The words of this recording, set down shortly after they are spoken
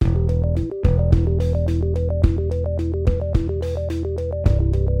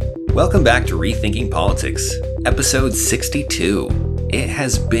Welcome back to Rethinking Politics, episode 62. It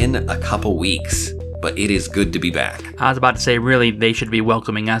has been a couple weeks, but it is good to be back. I was about to say, really, they should be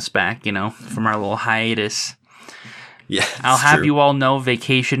welcoming us back, from our little hiatus. Yeah, I'll have you all know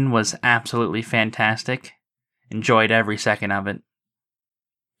vacation was absolutely fantastic. Enjoyed every second of it.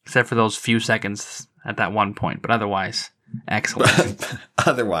 Except for those few seconds at that one point, but otherwise, excellent.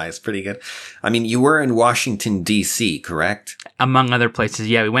 Otherwise, pretty good. I mean, you were in Washington, D.C., correct? Among other places,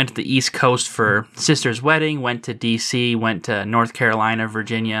 yeah. We went to the East Coast for sister's wedding, went to D.C., went to North Carolina,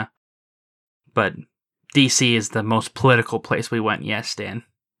 Virginia. But D.C. is the most political place we went, yes, Dan.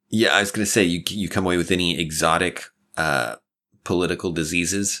 Yeah, I was going to say, you come away with any exotic political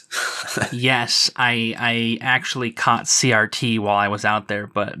diseases? Yes, I actually caught CRT while I was out there,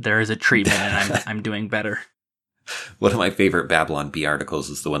 but there is a treatment and I'm doing better. One of my favorite Babylon Bee articles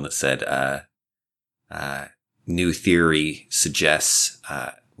is the one that said, new theory suggests,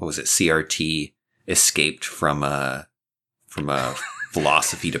 CRT escaped from a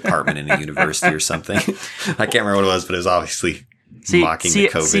philosophy department in a university or something. I can't remember what it was, but it was obviously mocking the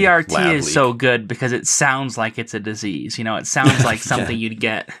COVID CRT lab is leak. so good because it sounds like it's a disease. It sounds like something you'd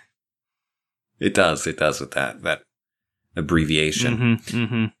get. It does with that abbreviation. Mm-hmm,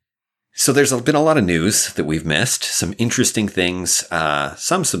 mm-hmm. So there's been a lot of news that we've missed. Some interesting things,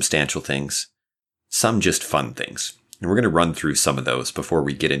 some substantial things, some just fun things. And we're going to run through some of those before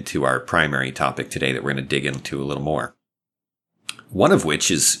we get into our primary topic today that we're going to dig into a little more. One of which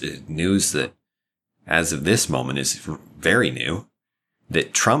is news that, as of this moment, is very new,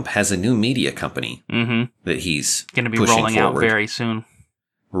 that Trump has a new media company that he's going to be pushing rolling forward. out very soon.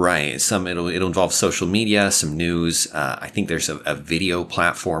 Right. It'll involve social media, some news. I think there's a video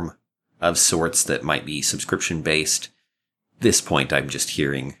platform of sorts that might be subscription based. At this point, I'm just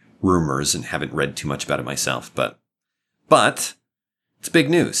hearing rumors and haven't read too much about it myself. But it's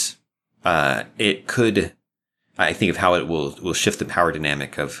big news. It could, I think of how it will shift the power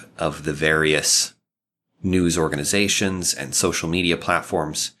dynamic of the various news organizations and social media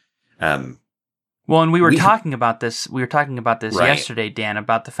platforms. And we were talking about this. We were talking about this Right. yesterday, Dan,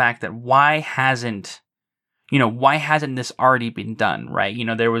 about the fact that why hasn't this already been done? Right?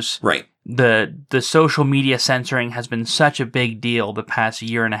 There was Right. the social media censoring has been such a big deal the past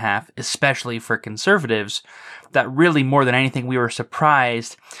year and a half, especially for conservatives, that really more than anything we were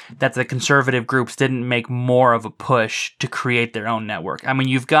surprised that the conservative groups didn't make more of a push to create their own network. I mean,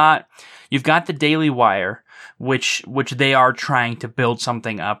 you've got the Daily Wire, which they are trying to build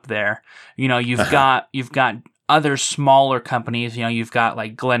something up there. You've got other smaller companies. You've got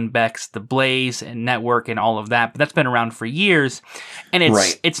like Glenn Beck's The Blaze and Network and all of that, but that's been around for years, and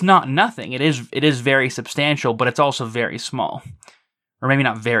it's not nothing. It is very substantial, but it's also very small, or maybe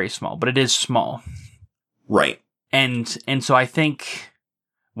not very small, but it is small. Right. And so I think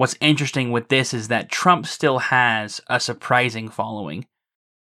what's interesting with this is that Trump still has a surprising following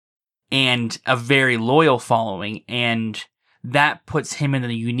and a very loyal following, and that puts him in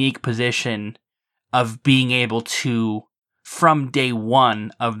the unique position of being able to, from day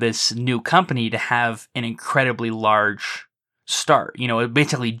one of this new company, to have an incredibly large start. It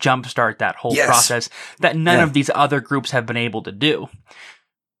basically jumpstart that whole process that none of these other groups have been able to do.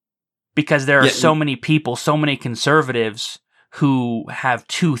 Because there are so many people, so many conservatives who have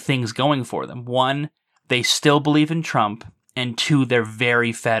two things going for them. One, they still believe in Trump, and two, they're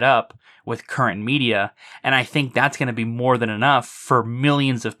very fed up with current media. And I think that's going to be more than enough for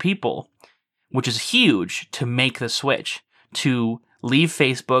millions of people, which is huge, to make the switch, to leave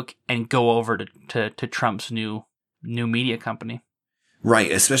Facebook and go over to Trump's new media company.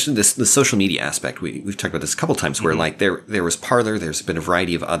 Right, especially the social media aspect. We've talked about this a couple times where like there was Parler, there's been a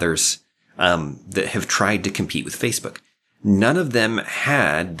variety of others that have tried to compete with Facebook. None of them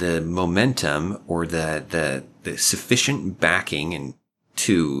had the momentum or the sufficient backing and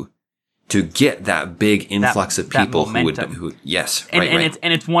to get that big influx of people who yes, right.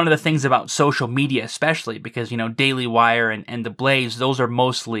 And it's one of the things about social media, especially because Daily Wire and The Blaze, those are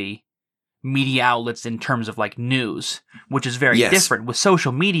mostly media outlets in terms of like news, which is very different. With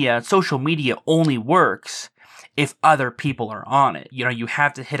social media only works if other people are on it. You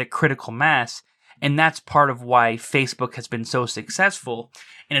have to hit a critical mass, and that's part of why Facebook has been so successful,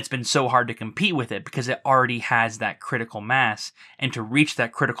 and it's been so hard to compete with it because it already has that critical mass, and to reach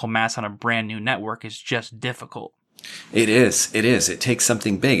that critical mass on a brand new network is just difficult. It is. It takes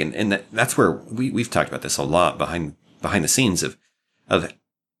something big, and that's where we've talked about this a lot behind the scenes of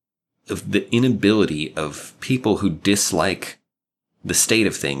the inability of people who dislike the state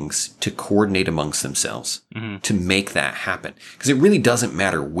of things to coordinate amongst themselves to make that happen. Because it really doesn't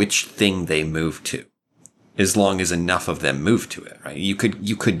matter which thing they move to. as long as enough of them move to it, right? You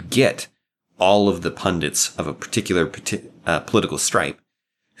could get all of the pundits of a particular political stripe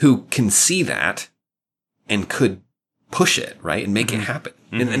who can see that and could push it, right, and make it happen.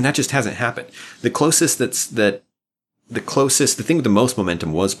 And that just hasn't happened. The thing with the most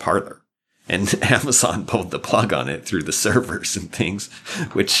momentum was Parler, and Amazon pulled the plug on it through the servers and things,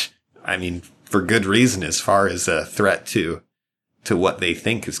 which, I mean, for good reason as far as a threat to what they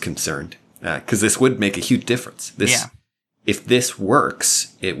think is concerned. Because this would make a huge difference. If this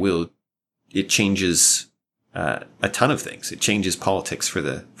works, it changes a ton of things. It changes politics for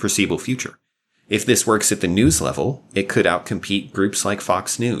the foreseeable future. If this works at the news level, it could outcompete groups like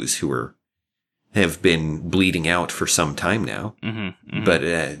Fox News, who have been bleeding out for some time now.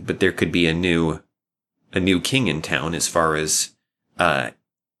 But there could be a new king in town as far as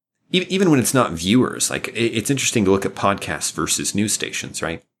even when it's not viewers. Like, it's interesting to look at podcasts versus news stations,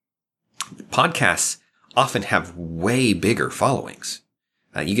 right? Podcasts often have way bigger followings.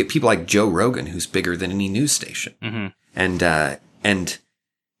 You get people like Joe Rogan, who's bigger than any news station, and that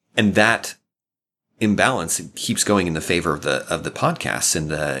imbalance keeps going in the favor of the podcasts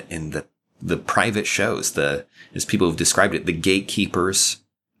and the private shows. As people have described it, the gatekeepers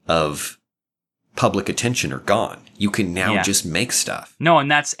of public attention are gone. You can now just make stuff. No,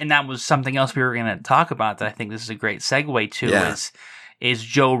 and that was something else we were going to talk about that I think this is a great segue to is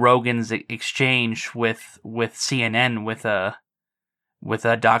Joe Rogan's exchange with CNN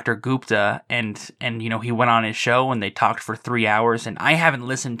with Dr. Gupta, and you know, he went on his show and they talked for 3 hours, and I haven't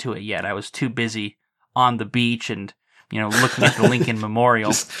listened to it yet. I was too busy on the beach and, you know, looking at the Lincoln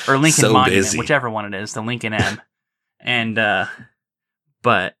Memorial or Lincoln Monument, whichever one it is, the Lincoln M. And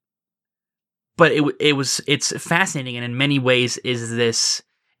but it's fascinating, and in many ways is this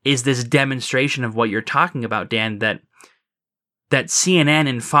demonstration of what you're talking about, Dan, that CNN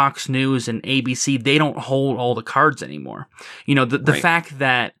and Fox News and ABC, they don't hold all the cards anymore. You know, the fact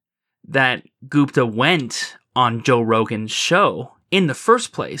that Gupta went on Joe Rogan's show in the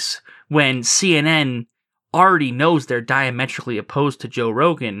first place, when CNN already knows they're diametrically opposed to Joe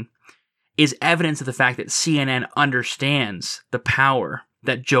Rogan, is evidence of the fact that CNN understands the power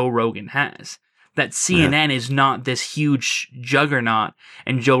that Joe Rogan has. That CNN is not this huge juggernaut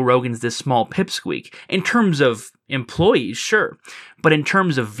and Joe Rogan's this small pipsqueak. In terms of employees, sure. But in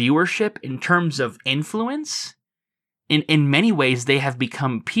terms of viewership, in terms of influence, in many ways they have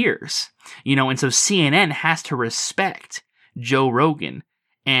become peers. You know, and so CNN has to respect Joe Rogan.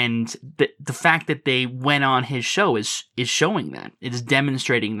 And the fact that they went on his show is showing that. It's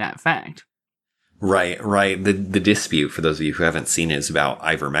demonstrating that fact. Right. The dispute, for those of you who haven't seen it, is about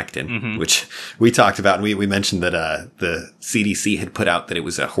ivermectin, which we talked about. And we mentioned that the CDC had put out that it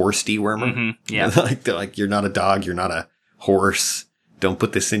was a horse dewormer. Yeah. They're like, you're not a dog, you're not a horse. Don't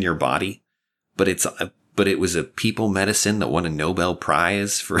put this in your body. But it was a people medicine that won a Nobel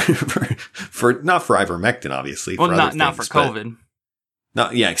Prize for not for ivermectin, obviously. Well, for other not for COVID.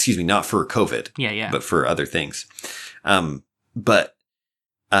 Not for COVID. Yeah. But for other things.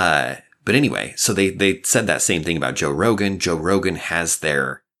 But anyway, so they said that same thing about Joe Rogan. Joe Rogan has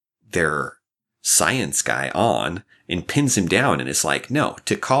their science guy on and pins him down, and it's like, no,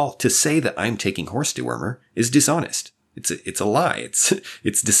 to say that I'm taking horse dewormer is dishonest. It's a lie.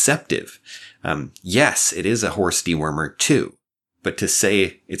 It's deceptive. Yes, it is a horse dewormer too, but to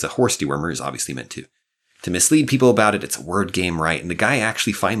say it's a horse dewormer is obviously meant to mislead people about it. It's a word game, right? And the guy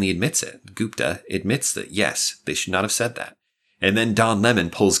actually finally admits it. Gupta admits that, yes, they should not have said that. And then Don Lemon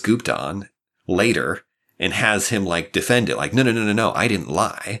pulls Gupta on later and has him like defend it. Like, no, I didn't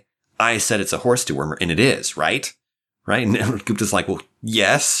lie. I said it's a horse dewormer, and it is, right? Right? And Gupta's like, well,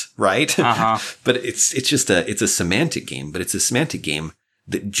 yes, right? But it's just it's a semantic game, but it's a semantic game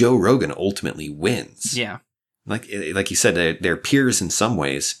that Joe Rogan ultimately wins. Yeah. Like you said, they're peers in some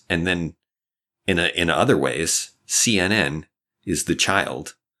ways, and then in other ways, CNN is the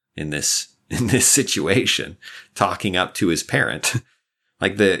child in this situation, talking up to his parent.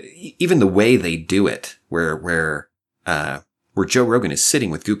 Like even the way they do it, where Joe Rogan is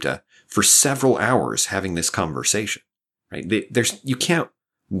sitting with Gupta for several hours having this conversation, right? You can't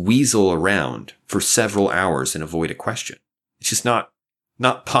weasel around for several hours and avoid a question. It's just not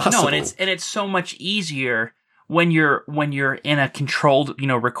possible. No, and it's so much easier when you're in a controlled,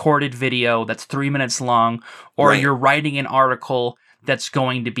 recorded video that's 3 minutes long, or you're writing an article that's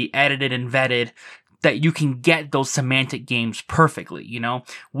going to be edited and vetted, that you can get those semantic games perfectly.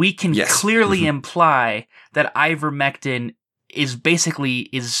 We can clearly imply that ivermectin is basically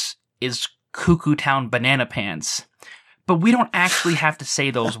is Cuckoo Town banana pants, But we don't actually have to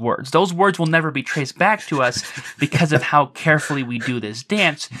say those words. Those words will never be traced back to us because of how carefully we do this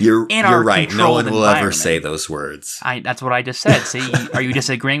dance. You're right. No one will ever environment. say those words. That's what I just said. See, are you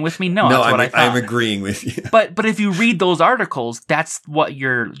disagreeing with me? No, No, that's what I thought. I'm agreeing with you. But if you read those articles, that's what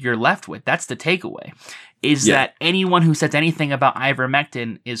you're left with. That's the takeaway. Is that anyone who says anything about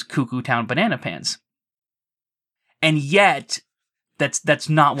ivermectin is cuckoo town banana pants. And yet, that's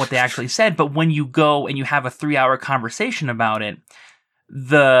not what they actually said. But when you go and you have a 3-hour conversation about it,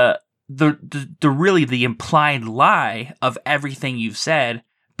 the really the implied lie of everything you've said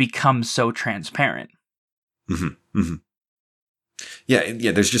becomes so transparent. Mm-hmm. Mm-hmm.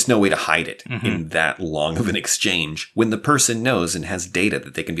 Yeah. There's just no way to hide it in that long of an exchange when the person knows and has data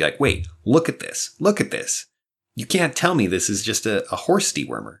that they can be like, wait, look at this. Look at this. You can't tell me this is just a horse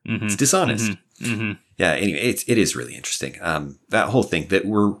dewormer. It's dishonest. Yeah. Anyway, it is really interesting. That whole thing that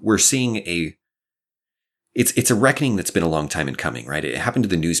we're seeing it's a reckoning that's been a long time in coming, right? It happened to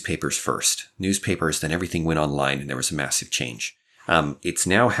the newspapers first. Then everything went online and there was a massive change. It's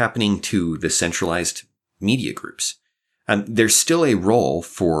now happening to the centralized media groups. There's still a role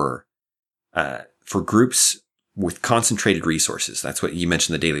for groups with concentrated resources. That's what you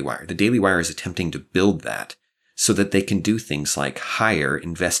mentioned, the Daily Wire. The Daily Wire is attempting to build that so that they can do things like hire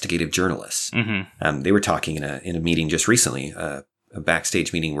investigative journalists. They were talking in a meeting just recently, a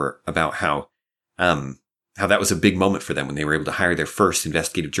backstage meeting about how that was a big moment for them when they were able to hire their first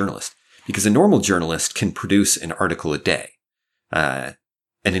investigative journalist. Because a normal journalist can produce an article a day. An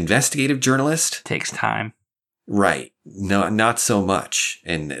investigative journalist takes time. Right. No, not so much.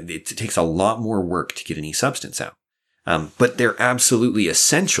 And it takes a lot more work to get any substance out. But they're absolutely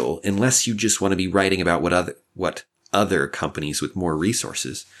essential unless you just want to be writing about what other companies with more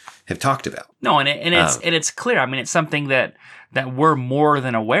resources have talked about. No, and it's clear. I mean, it's something that we're more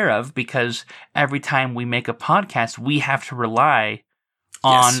than aware of because every time we make a podcast, we have to rely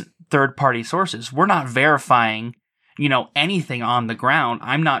on third-party sources. We're not verifying anything on the ground.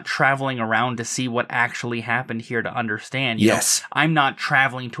 I'm not traveling around to see what actually happened here to understand. I'm not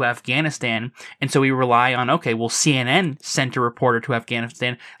traveling to Afghanistan. And so we rely on, CNN sent a reporter to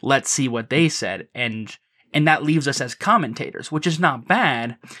Afghanistan. Let's see what they said. And that leaves us as commentators, which is not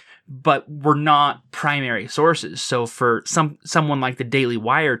bad, but we're not primary sources. So for someone like the Daily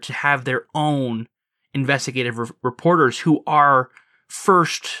Wire to have their own investigative reporters who are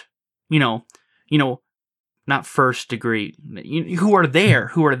first, not first degree, who are there,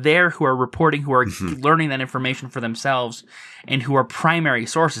 who are reporting, who are learning that information for themselves, and who are primary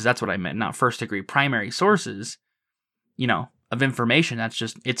sources. That's what I meant, not first degree, primary sources, of information. That's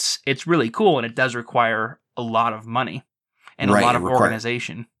just, it's really cool, and it does require a lot of money and a lot of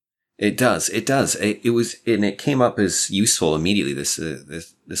organization. It does. It came up as useful immediately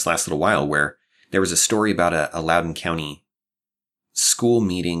this last little while, where there was a story about a Loudoun County school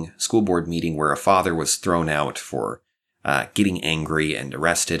board meeting where a father was thrown out for getting angry and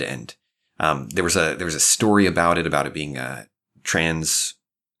arrested, and there was a story about it being trans.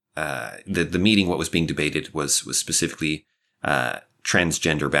 The meeting, what was being debated was specifically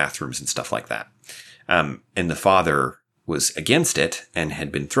transgender bathrooms and stuff like that, and the father was against it and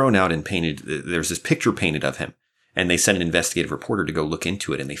had been thrown out and painted. There's this picture painted of him, and they sent an investigative reporter to go look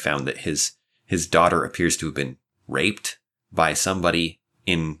into it, and they found that his daughter appears to have been raped by somebody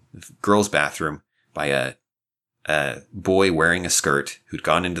in the girls' bathroom, by a boy wearing a skirt who'd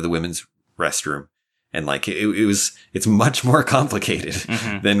gone into the women's restroom. And it's much more complicated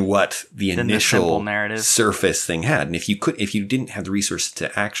than what the initial surface thing had. And if you didn't have the resources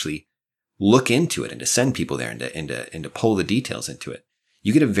to actually look into it and to send people there and to pull the details into it,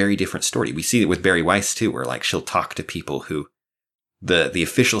 you get a very different story. We see it with Bari Weiss too, where she'll talk to people who the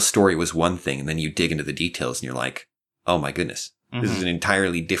official story was one thing, and then you dig into the details and you're like, oh my goodness, this is an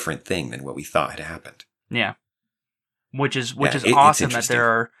entirely different thing than what we thought had happened. Yeah. Which is awesome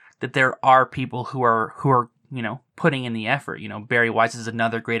that there are people who are putting in the effort. Bari Weiss is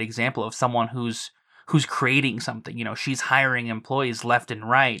another great example of someone who's creating something. She's hiring employees left and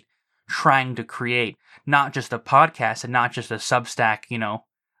right, trying to create not just a podcast and not just a Substack,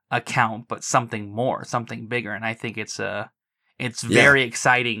 account, but something more, something bigger. And I think it's very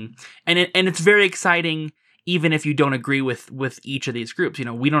exciting. And it's very exciting even if you don't agree with each of these groups.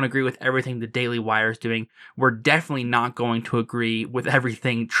 We don't agree with everything the Daily Wire is doing. We're definitely not going to agree with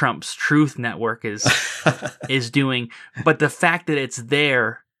everything Trump's Truth Network is doing. But the fact that it's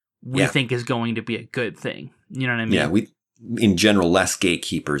there, we think is going to be a good thing. You know what I mean? Yeah, in general, less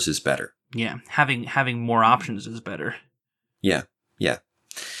gatekeepers is better. Yeah, having more options is better. Yeah.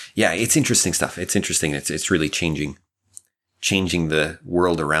 It's interesting stuff. It's interesting. It's really changing the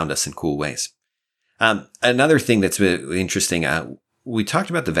world around us in cool ways. Another thing that's been interesting, we talked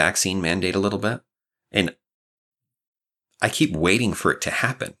about the vaccine mandate a little bit, and I keep waiting for it to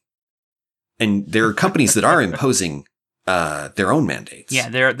happen. And there are companies that are imposing their own mandates. Yeah,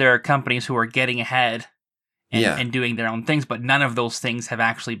 there are companies who are getting ahead and doing their own things, but none of those things have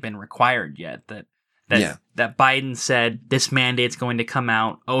actually been required yet. That Biden said this mandate's going to come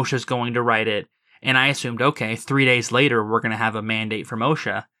out, OSHA's going to write it, and I assumed, okay, 3 days later we're going to have a mandate from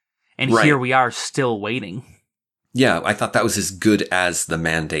OSHA, and here we are still waiting. Yeah, I thought that was as good as the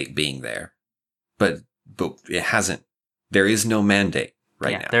mandate being there, but it hasn't. There is no mandate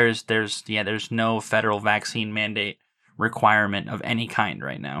now. There's no federal vaccine mandate requirement of any kind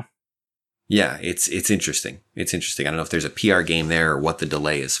right now. Yeah, it's interesting. It's interesting. I don't know if there's a PR game there or what the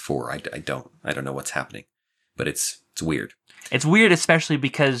delay is for. I don't know what's happening, but it's weird. It's weird, especially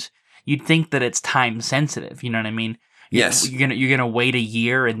because you'd think that it's time sensitive. You know what I mean? Yes. You're gonna wait a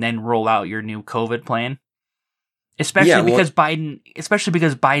year and then roll out your new COVID plan. Especially because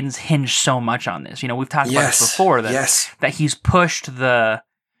Biden's hinged so much on this. You know, we've talked about this before that he's pushed the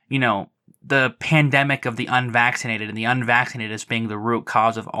pandemic of the unvaccinated and the unvaccinated as being the root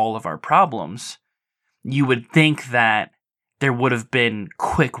cause of all of our problems. You would think that there would have been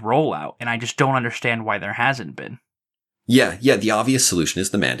quick rollout, and I just don't understand why there hasn't been. Yeah, the obvious solution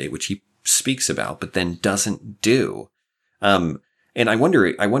is the mandate, which he speaks about, but then doesn't do. And I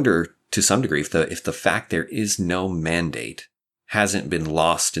wonder to some degree if the fact there is no mandate hasn't been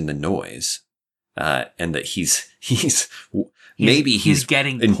lost in the noise, and that he's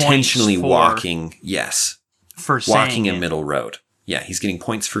getting intentionally walking saying a middle road. Yeah, he's getting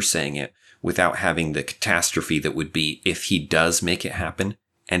points for saying it without having the catastrophe that would be if he does make it happen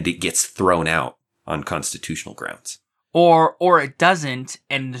and it gets thrown out on constitutional grounds. Or it doesn't,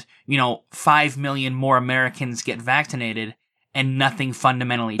 and 5 million more Americans get vaccinated and nothing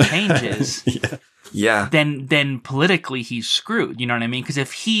fundamentally changes. Yeah. Then politically he's screwed. You know what I mean? Because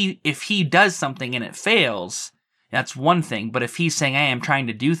if he does something and it fails, that's one thing. But if he's saying, "Hey, I'm trying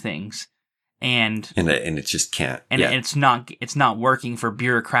to do things," and it just can't, and it's not working for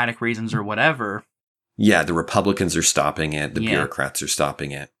bureaucratic reasons or whatever. Yeah, the Republicans are stopping it. The bureaucrats are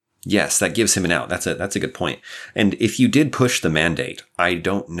stopping it. Yes, that gives him an out. That's a good point. And if you did push the mandate, I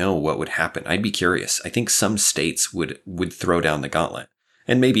don't know what would happen. I'd be curious. I think some states would throw down the gauntlet.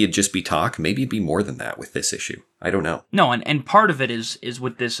 And maybe it'd just be talk. Maybe it'd be more than that with this issue. I don't know. No, and part of it is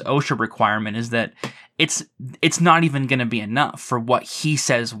with this OSHA requirement is that it's not even going to be enough for what he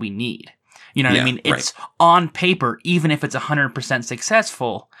says we need. You know what I mean? It's on paper, even if it's 100%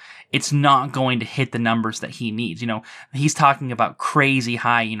 successful, it's not going to hit the numbers that he needs. He's talking about crazy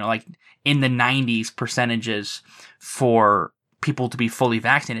high, like in the 90s percentages for people to be fully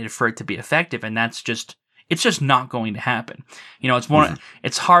vaccinated for it to be effective. And it's just not going to happen.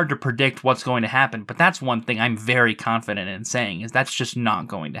 It's hard to predict what's going to happen, but that's one thing I'm very confident in saying is that's just not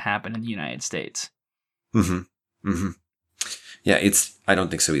going to happen in the United States. Mm-hmm. Mm-hmm. Yeah, I don't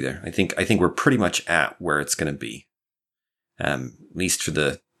think so either. I think we're pretty much at where it's going to be, at least for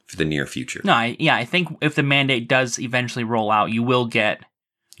the near future. No, I think if the mandate does eventually roll out, you will get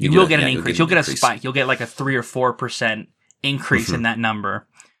an increase. You'll get a spike. You'll get like a 3 or 4% increase in that number,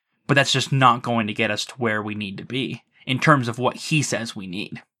 but that's just not going to get us to where we need to be in terms of what he says we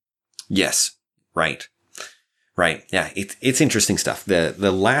need. Yes, right. Yeah, it's interesting stuff.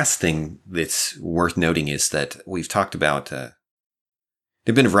 The last thing that's worth noting is that we've talked about.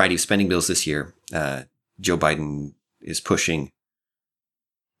 There've been a variety of spending bills this year. Joe Biden is pushing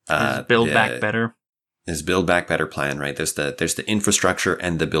his Build Back Better. His Build Back Better plan, right? There's the infrastructure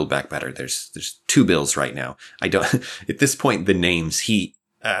and the Build Back Better. There's two bills right now. At this point, the names,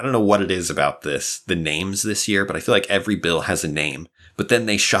 I don't know what it is about the names this year, but I feel like every bill has a name, but then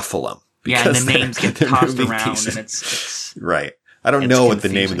they shuffle them. Yeah, and the names get tossed around, and it's right. I don't know what the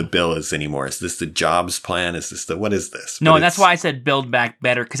name of the bill is anymore. Is this the jobs plan? Is this what is this? No, and that's why I said Build Back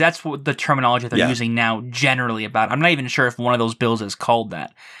Better, because that's what the terminology they're using now generally about. I'm not even sure if one of those bills is called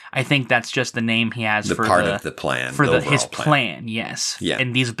that. I think that's just the name he has for part of the plan. For his plan, yes. Yeah.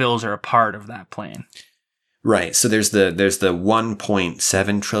 And these bills are a part of that plan. Right. So there's the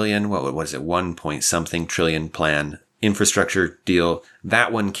 1.7 trillion, what is it? 1 point something trillion plan infrastructure deal.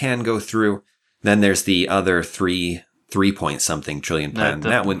 That one can go through. Then there's the other 3 point something trillion plan.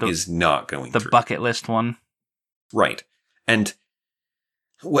 That one is not going through. The bucket list one. Right. And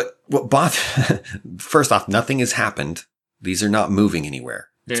what first off, nothing has happened. These are not moving anywhere.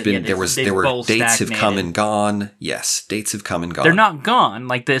 There were dates have come and gone. Yes, dates have come and gone. They're not gone,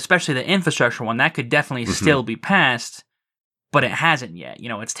 especially the infrastructure one. That could definitely still be passed, but it hasn't yet.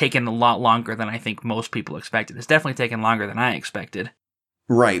 It's taken a lot longer than I think most people expected. It's definitely taken longer than I expected.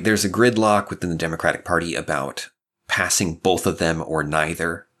 Right. There's a gridlock within the Democratic Party about passing both of them or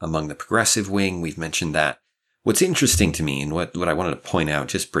neither among the progressive wing. We've mentioned that. What's interesting to me and what I wanted to point out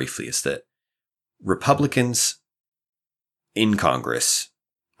just briefly is that Republicans in Congress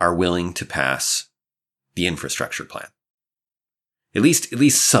are willing to pass the infrastructure plan. At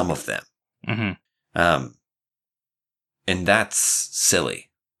least some of them. Mm-hmm. And that's silly.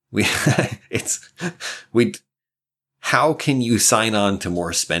 How can you sign on to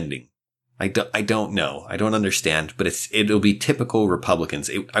more spending? I don't know. I don't understand, but it'll be typical Republicans.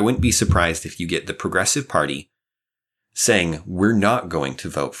 I wouldn't be surprised if you get the Progressive Party saying, we're not going to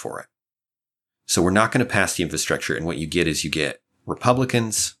vote for it. So we're not going to pass the infrastructure. And what you get is you get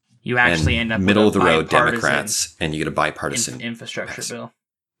Republicans. You actually end up middle of with the road Democrats, and you get a bipartisan infrastructure bill.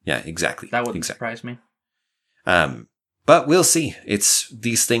 Yeah, exactly. That wouldn't surprise me. But we'll see.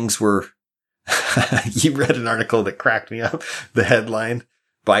 These things were, you read an article that cracked me up. The headline,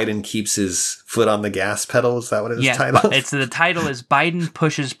 Biden keeps his foot on the gas pedal. Is that what it was titled? The title is Biden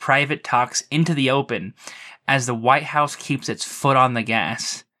pushes private talks into the open as the White House keeps its foot on the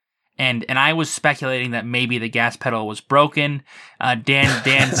gas. And I was speculating that maybe the gas pedal was broken.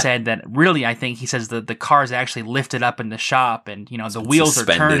 Dan said that really, I think he says that the car's actually lifted up in the shop and, the wheels are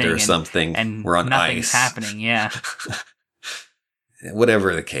turning or something. And we're on nothing's ice. happening. Yeah.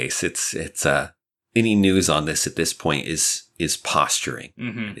 Whatever the case, it's any news on this at this point is posturing.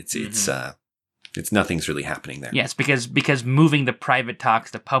 Mm-hmm. It's nothing's really happening there. Yes, because moving the private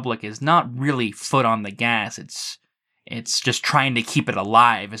talks to public is not really foot on the gas. It's just trying to keep it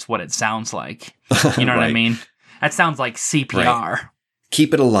alive is what it sounds like. You know what I mean? That sounds like CPR. Right.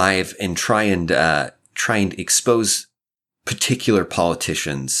 Keep it alive and try and expose particular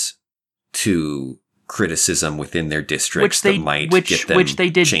politicians to criticism within their districts that might get them which they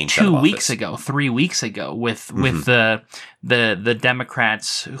did changed 3 weeks ago with the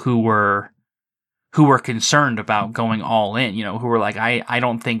Democrats who were concerned about going all in, who were like, I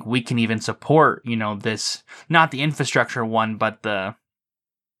don't think we can even support, this, not the infrastructure one, but the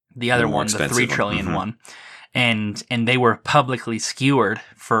other one, the $3 trillion one. And they were publicly skewered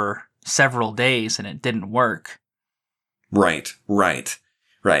for several days and it didn't work. Right.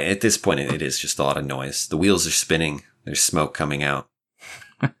 At this point, it is just a lot of noise. The wheels are spinning. There's smoke coming out.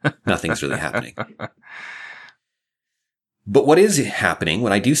 Nothing's really happening. But what is happening,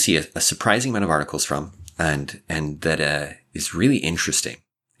 what I do see a surprising amount of articles from, and that is really interesting,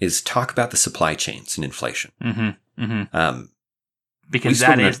 is talk about the supply chains and inflation. Mm-hmm. Mm-hmm. Because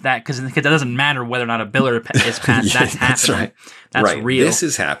that doesn't matter whether or not a bill is passed. That's happening. That's right. That's real. This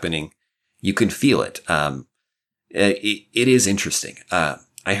is happening. You can feel it. It is interesting.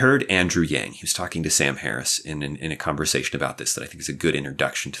 I heard Andrew Yang. He was talking to Sam Harris in a conversation about this that I think is a good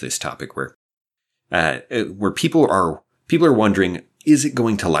introduction to this topic, where people are wondering, is it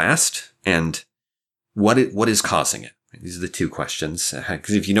going to last? And what is causing it? These are the two questions.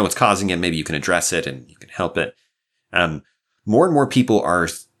 Because if you know what's causing it, maybe you can address it and you can help it. More and more people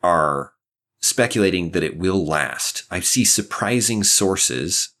are speculating that it will last. I see surprising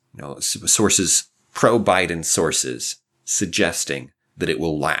sources, sources, pro-Biden sources, suggesting that it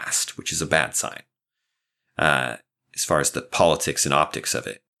will last, which is a bad sign. As far as the politics and optics of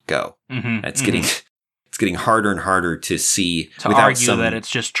it go. Mm-hmm, it's getting harder and harder to see. To argue that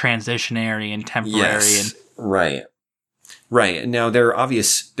it's just transitionary and temporary. Yes, right. And now there are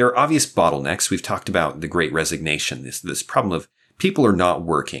obvious bottlenecks. We've talked about the Great Resignation, this problem of people are not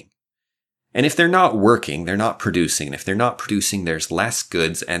working. And if they're not working, they're not producing. And if they're not producing, there's less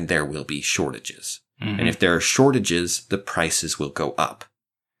goods and there will be shortages. Mm-hmm. And if there are shortages, the prices will go up.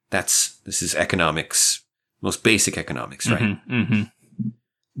 This is economics, most basic economics, right? Mm-hmm. Mm-hmm.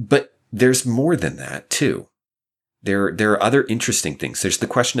 But there's more than that too. There are other interesting things. There's the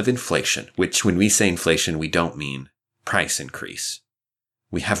question of inflation, which when we say inflation, we don't mean price increase.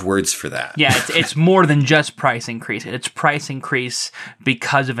 We have words for that. Yeah, it's more than just price increase. It's price increase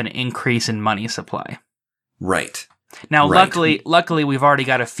because of an increase in money supply. Right. Now, luckily, we've already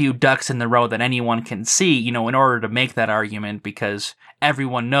got a few ducks in the row that anyone can see, in order to make that argument, because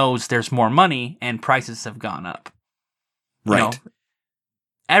everyone knows there's more money and prices have gone up. Right.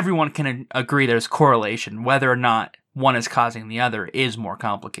 Everyone can agree there's correlation. Whether or not one is causing the other is more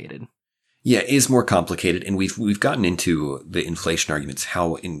complicated. Yeah, it is more complicated, and we've gotten into the inflation arguments,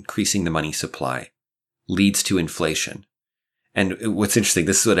 how increasing the money supply leads to inflation. And what's interesting,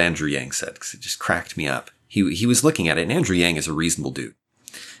 this is what Andrew Yang said, because it just cracked me up. He was looking at it, and Andrew Yang is a reasonable dude.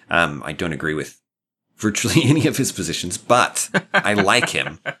 I don't agree with virtually any of his positions, but I like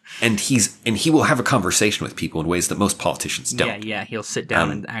him, and he will have a conversation with people in ways that most politicians don't. Yeah, he'll sit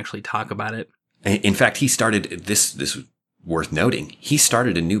down and actually talk about it. In fact, he started this worth noting, he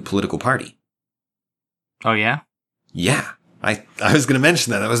started a new political party. Oh, yeah? Yeah. I was going to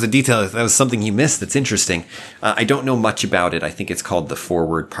mention that. That was a detail. That was something you missed that's interesting. I don't know much about it. I think it's called the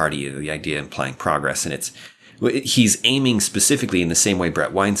Forward Party, the idea implying progress. And he's aiming specifically in the same way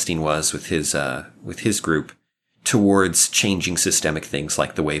Brett Weinstein was with his group towards changing systemic things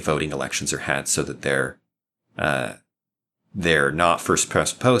like the way voting elections are had so that they're not first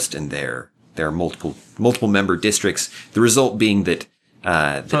past post and there are multiple member districts. The result being that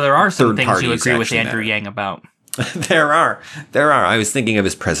so there are some things you agree with Andrew Yang about. There are. I was thinking of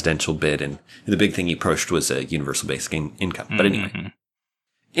his presidential bid, and the big thing he pushed was a universal basic income. But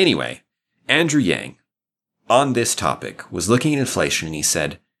anyway, Andrew Yang on this topic was looking at inflation, and he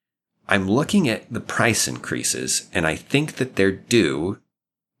said, I'm looking at the price increases, and I think that they're due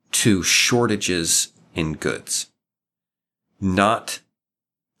to shortages in goods, not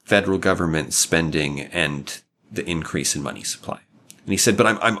federal government spending and the increase in money supply. And he said, but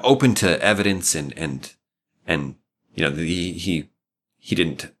I'm open to evidence and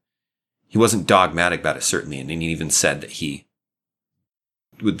he wasn't dogmatic about it, certainly. And he even said that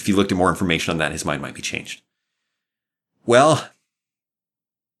if he looked at more information on that, his mind might be changed. Well,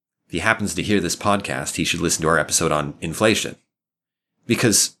 if he happens to hear this podcast, he should listen to our episode on inflation,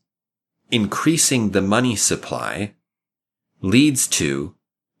 because increasing the money supply leads to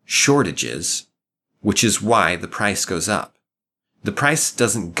shortages, which is why the price goes up. The price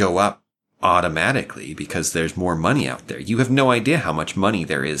doesn't go up automatically because there's more money out there. You have no idea how much money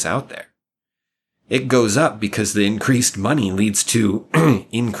there is out there. It goes up because the increased money leads to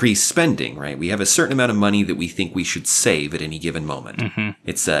increased spending, right? We have a certain amount of money that we think we should save at any given moment. Mm-hmm.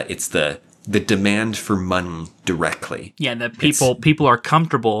 It's the demand for money directly. Yeah, that people are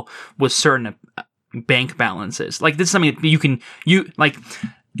comfortable with certain bank balances. Like, this is something that your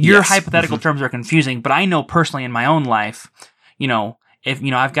Yes. hypothetical terms are confusing, but I know personally in my own life, if,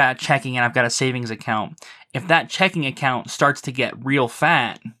 I've got a checking and I've got a savings account, if that checking account starts to get real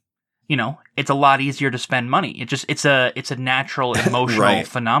fat, it's a lot easier to spend money. It's a natural emotional right.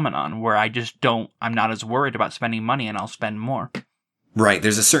 phenomenon where I'm not as worried about spending money and I'll spend more. Right.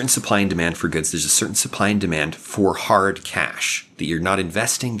 There's a certain supply and demand for goods. There's a certain supply and demand for hard cash that you're not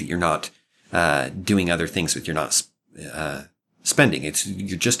investing, that you're not doing other things with, you're not spending.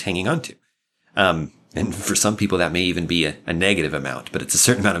 You're just hanging on to. And for some people, that may even be a negative amount, but it's a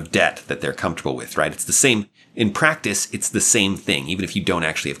certain amount of debt that they're comfortable with, right? It's the same. In practice, it's the same thing, even if you don't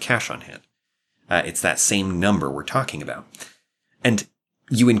actually have cash on hand. It's that same number we're talking about. And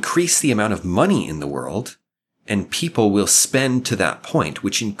you increase the amount of money in the world, and people will spend to that point,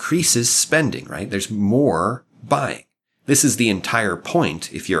 which increases spending, right? There's more buying. This is the entire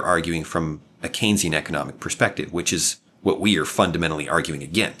point if you're arguing from a Keynesian economic perspective, which is what we are fundamentally arguing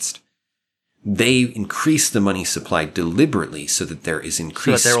against. They increase the money supply deliberately so that there is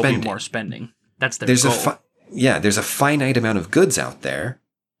increased spending. So that there will be more spending. That's their goal. There's a finite amount of goods out there,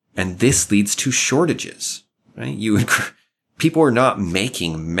 and this leads to shortages, right? People are not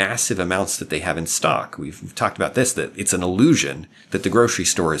making massive amounts that they have in stock. We've talked about this, that it's an illusion that the grocery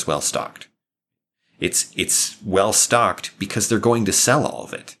store is well stocked. It's well stocked because they're going to sell all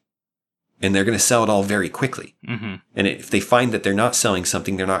of it. And they're going to sell it all very quickly. Mm-hmm. And if they find that they're not selling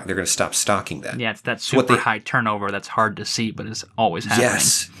something, they're going to stop stocking that. Yeah, it's that super high turnover that's hard to see, but it's always happening.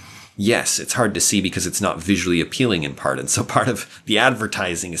 Yes, it's hard to see because it's not visually appealing in part. And so part of the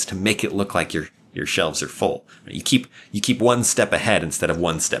advertising is to make it look like your shelves are full. You keep one step ahead instead of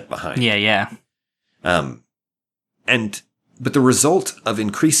one step behind. Yeah. But the result of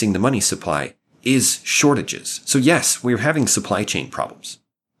increasing the money supply is shortages. So yes, we're having supply chain problems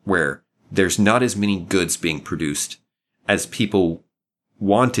where there's not as many goods being produced as people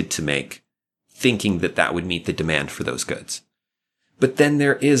wanted to make, thinking that would meet the demand for those goods. But then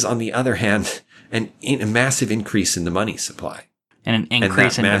there is, on the other hand, a massive increase in the money supply. And an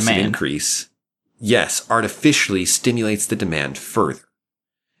increase in demand. And that massive increase, yes, artificially stimulates the demand further.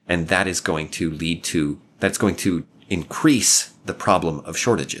 And that is going to increase the problem of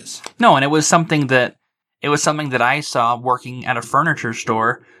shortages. No, and it was something that I saw working at a furniture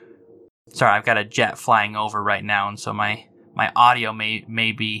store. Sorry, I've got a jet flying over right now, and so my audio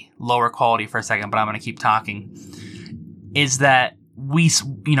may be lower quality for a second, but I'm going to keep talking. Is that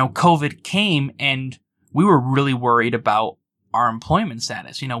COVID came and we were really worried about our employment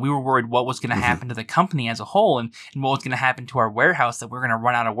status. We were worried what was going to happen to the company as a whole and what was going to happen to our warehouse, that we're going to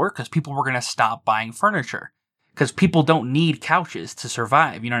run out of work because people were going to stop buying furniture because people don't need couches to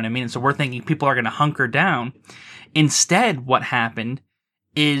survive. You know what I mean? And so we're thinking people are going to hunker down. Instead, what happened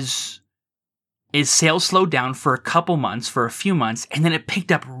is sales slowed down for a few months, and then it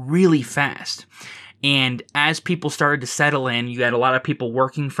picked up really fast. And as people started to settle in, you had a lot of people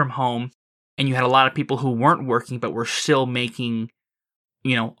working from home, and you had a lot of people who weren't working but were still making,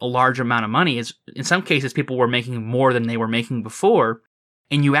 a large amount of money. In some cases, people were making more than they were making before,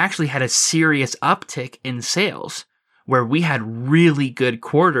 and you actually had a serious uptick in sales, where we had really good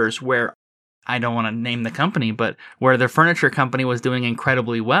quarters where, I don't want to name the company, but where the furniture company was doing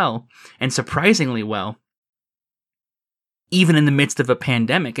incredibly well and surprisingly well, even in the midst of a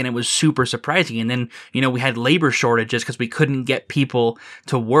pandemic. And it was super surprising. And then, we had labor shortages because we couldn't get people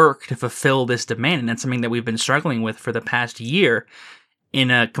to work to fulfill this demand. And that's something that we've been struggling with for the past year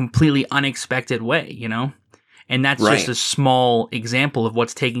in a completely unexpected way, And that's Right. just a small example of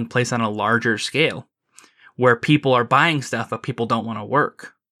what's taking place on a larger scale, where people are buying stuff, but people don't want to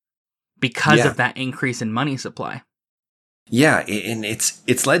work because of that increase in money supply. Yeah, and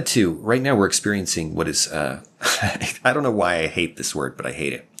it's led to, right now we're experiencing what is, I don't know why I hate this word, but I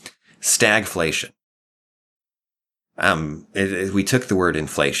hate it. Stagflation. We took the word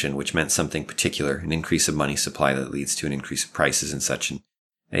inflation, which meant something particular, an increase of money supply that leads to an increase of prices and such,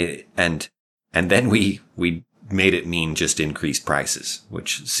 and then we made it mean just increased prices,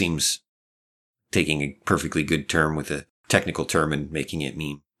 which seems taking a perfectly good term with a technical term and making it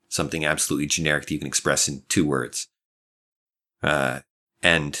mean something absolutely generic that you can express in 2 words.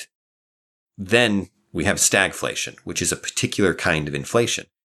 And then we have stagflation, which is a particular kind of inflation,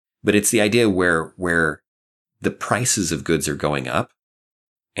 but it's the idea where the prices of goods are going up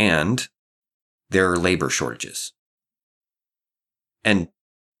and there are labor shortages. And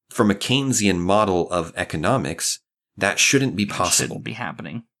from a Keynesian model of economics, that shouldn't be possible. Shouldn't be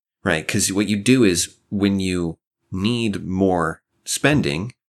happening. Right. Because what you do is when you need more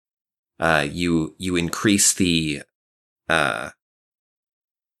spending, you increase the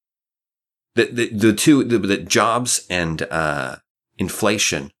jobs and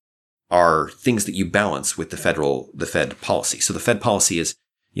inflation are things that you balance with the Fed policy. So the Fed policy is,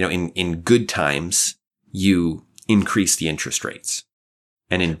 in good times, you increase the interest rates.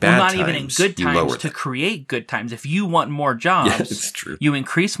 And in bad times, even in good you lower times, to them. create good times. If you want more jobs, Yeah, it's true. You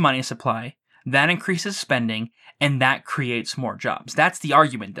increase money supply, that increases spending, and that creates more jobs. That's the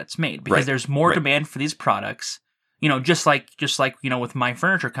argument that's made, because there's more demand for these products. Just like with my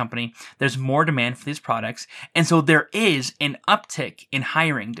furniture company, there's more demand for these products, and so there is an uptick in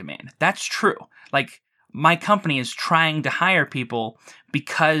hiring demand. That's true. Like, my company is trying to hire people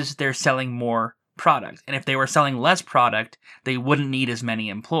because they're selling more product, and if they were selling less product, they wouldn't need as many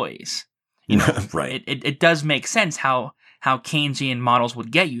employees. Right. It does make sense how Keynesian models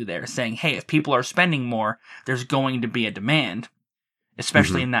would get you there, saying, hey, if people are spending more, there's going to be a demand,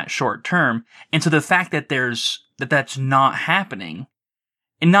 especially in that short term. And so the fact that that's not happening,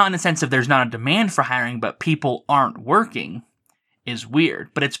 and not in the sense of there's not a demand for hiring, but people aren't working, is weird.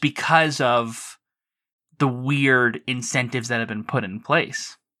 But it's because of the weird incentives that have been put in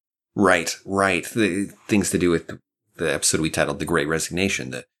place. Right. The things to do with the episode we titled "The Great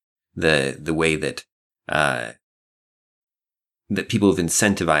Resignation," the way that that people have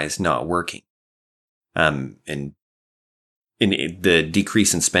incentivized not working, and the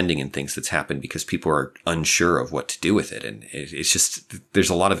decrease in spending and things that's happened because people are unsure of what to do with it, and it's just there's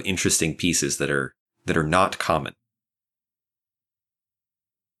a lot of interesting pieces that are not common.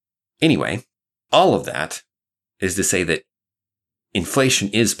 Anyway, all of that is to say that inflation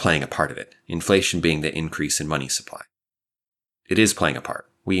is playing a part of it. Inflation being the increase in money supply. It is playing a part.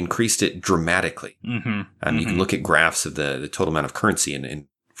 We increased it dramatically. You can look at graphs of the total amount of currency and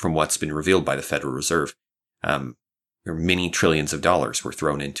from what's been revealed by the Federal Reserve, many trillions of dollars were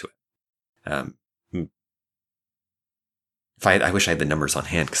thrown into it. I wish I had the numbers on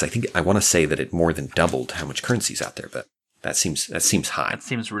hand, because I want to say that it more than doubled how much currency's out there, but that seems high. That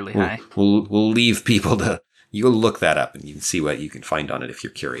seems really high. We'll leave people to, you go look that up and you can see what you can find on it if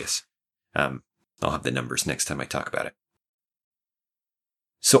you're curious. I'll have the numbers next time I talk about it.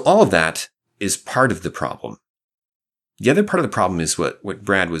 So all of that is part of the problem. The other part of the problem is what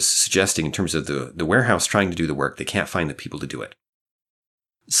Brad was suggesting in terms of the warehouse trying to do the work. They can't find the people to do it.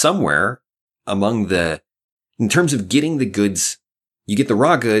 Somewhere in terms of getting the goods, you get the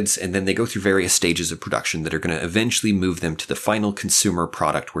raw goods and then they go through various stages of production that are going to eventually move them to the final consumer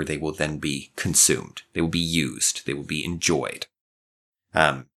product where they will then be consumed. They will be used. They will be enjoyed.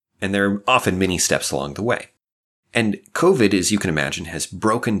 And there are often many steps along the way. And COVID, as you can imagine, has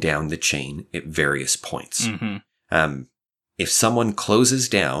broken down the chain at various points. If someone closes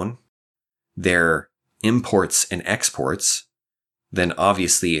down their imports and exports, then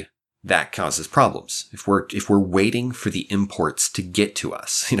obviously that causes problems. If we're waiting for the imports to get to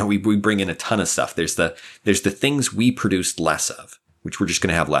us, we bring in a ton of stuff. There's the things we produced less of, which we're just going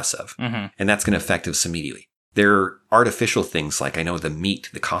to have less of. Mm-hmm. And that's going to affect us immediately. There are artificial things like, I know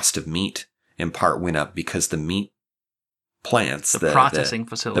the cost of meat in part went up because the meat plants, the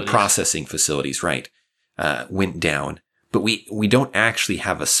processing facilities, right, went down. But we don't actually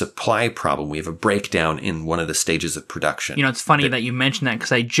have a supply problem. We have a breakdown in one of the stages of production. You know, it's funny that you mentioned that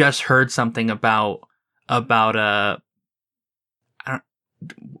because I just heard something about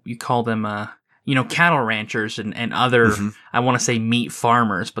you call them cattle ranchers and other I want to say meat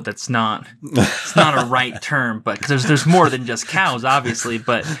farmers, but that's not it's not a right term, but because there's more than just cows, obviously,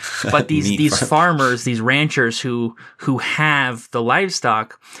 but these farmers, these ranchers who have the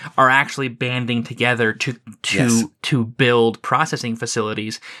livestock are actually banding together to build processing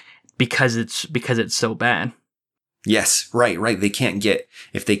facilities because it's so bad. Yes, right.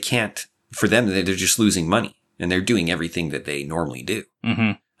 For them, they're just losing money, and they're doing everything that they normally do.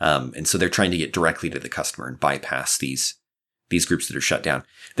 Mm-hmm. And so they're trying to get directly to the customer and bypass these groups that are shut down.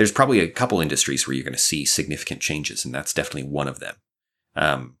 There's probably a couple industries where you're going to see significant changes, and that's definitely one of them.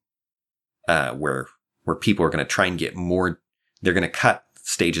 Where people are going to try and get more. They're going to cut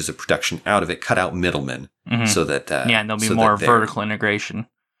stages of production out of it, cut out middlemen, so that and there'll be more vertical integration,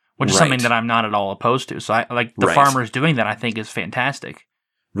 which is something that I'm not at all opposed to. So I like the farmers doing that. I think is fantastic.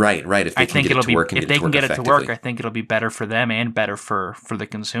 Right. If they can get it to work, if they can get it to work, I think it'll be better for them and better for the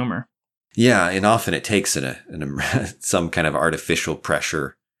consumer. Yeah, and often it takes some kind of artificial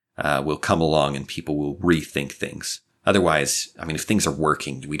pressure will come along, and people will rethink things. Otherwise, I mean, if things are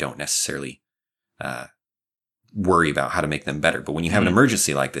working, we don't necessarily worry about how to make them better. But when you have an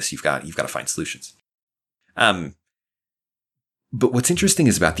emergency like this, you've got to find solutions. But what's interesting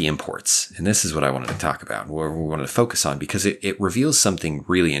is about the imports, and this is what I wanted to talk about, where we wanted to focus on, because it reveals something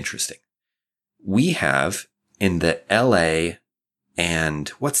really interesting. We have in the LA and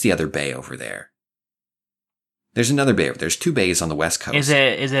what's the other bay over there? There's another bay. There's two bays on the West Coast. Is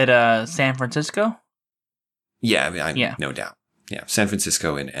it San Francisco? Yeah, no doubt. Yeah, San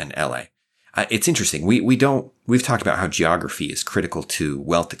Francisco and LA. It's interesting. We've talked about how geography is critical to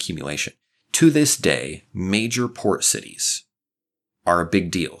wealth accumulation. To this day, major port cities are a big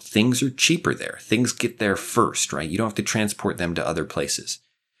deal. Things are cheaper there. Things get there first, right? You don't have to transport them to other places.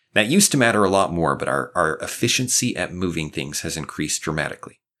 That used to matter a lot more, but our efficiency at moving things has increased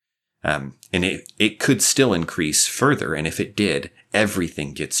dramatically. And it could still increase further. And if it did,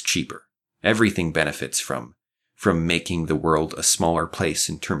 everything gets cheaper. Everything benefits from making the world a smaller place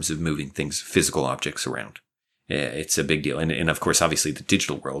in terms of moving things, physical objects around. It's a big deal. And of course, obviously the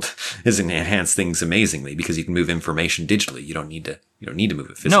digital world has enhanced things amazingly because you can move information digitally. You don't need to move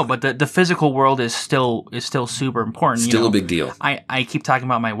it physically. No, but the physical world is still super important. Still a big deal. I keep talking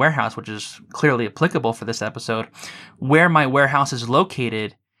about my warehouse, which is clearly applicable for this episode. Where my warehouse is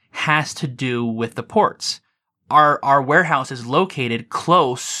located has to do with the ports. Our warehouse is located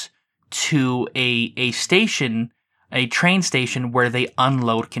close to a station, a train station where they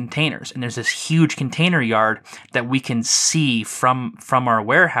unload containers. And there's this huge container yard that we can see from our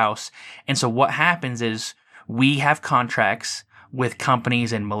warehouse. And so what happens is we have contracts with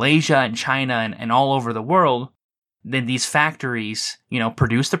companies in Malaysia and China and all over the world. Then these factories,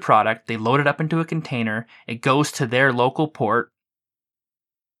 produce the product. They load it up into a container. It goes to their local port.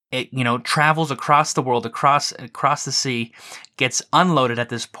 It, travels across the world, across the sea, gets unloaded at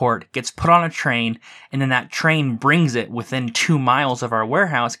this port, gets put on a train, and then that train brings it within 2 miles of our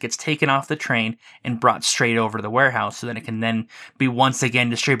warehouse, gets taken off the train and brought straight over to the warehouse so that it can then be once again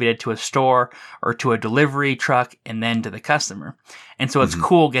distributed to a store or to a delivery truck and then to the customer. And so it's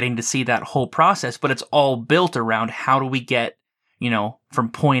cool getting to see that whole process, but it's all built around how do we get from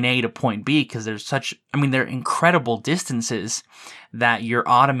point A to point B, because they're incredible distances that your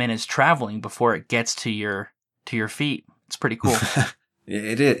ottoman is traveling before it gets to your feet. It's pretty cool.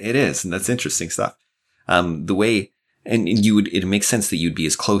 It is. And that's interesting stuff. It makes sense that you'd be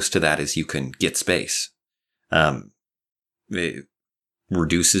as close to that as you can get space. It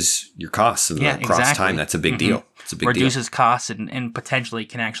reduces your costs and across time. That's a big deal. It's a big deal. Reduces costs and potentially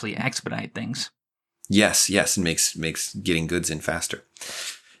can actually expedite things. Yes, and makes getting goods in faster.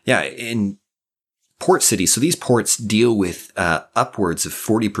 Yeah, in port cities, so these ports deal with upwards of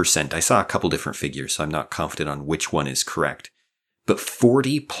 40%. I saw a couple different figures, so I'm not confident on which one is correct. But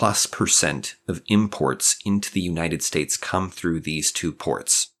 40+% of imports into the United States come through these two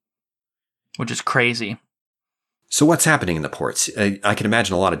ports. Which is crazy. So what's happening in the ports? I can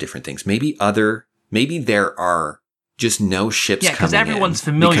imagine a lot of different things. Maybe there are just no ships coming in. Yeah, because everyone's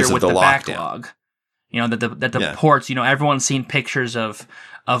familiar with the backlog. The ports, everyone's seen pictures of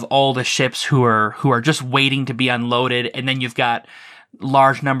all the ships who are just waiting to be unloaded. And then you've got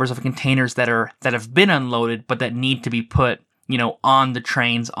large numbers of containers that have been unloaded, but that need to be put, on the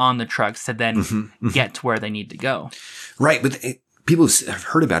trains, on the trucks to then get to where they need to go. Right. But people have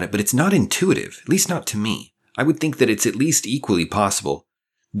heard about it, but it's not intuitive, at least not to me. I would think that it's at least equally possible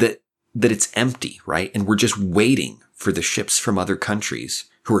that it's empty, right? And we're just waiting for the ships from other countries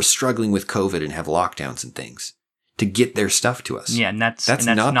who are struggling with COVID and have lockdowns and things to get their stuff to us. Yeah, and that's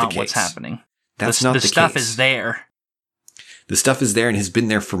not what's happening. That's not the case. The stuff is there. The stuff is there and has been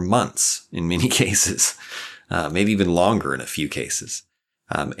there for months in many cases, maybe even longer in a few cases.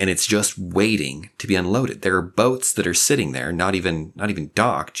 And it's just waiting to be unloaded. There are boats that are sitting there, not even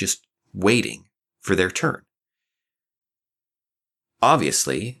docked, just waiting for their turn.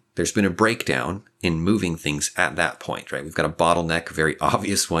 Obviously, there's been a breakdown in moving things at that point, right? We've got a bottleneck, a very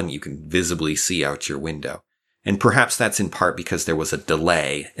obvious one you can visibly see out your window. And perhaps that's in part because there was a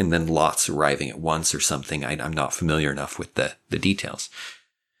delay and then lots arriving at once or something. I'm not familiar enough with the details.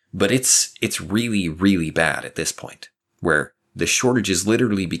 But it's really, really bad at this point, where the shortage is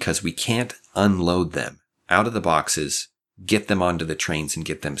literally because we can't unload them out of the boxes, get them onto the trains and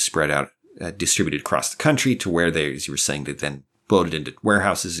get them spread out, distributed across the country to where they, as you were saying, they then loaded into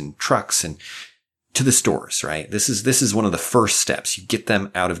warehouses and trucks and to the stores, right? This is one of the first steps. You get them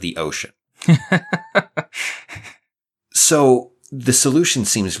out of the ocean. So the solution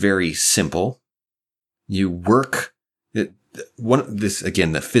seems very simple. You work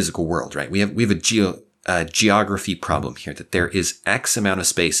the physical world, right? We have a geography problem here, that there is X amount of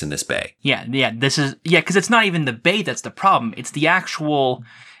space in this bay. Yeah, because it's not even the bay that's the problem. It's the actual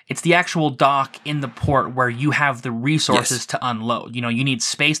dock in the port where you have the resources to unload. You need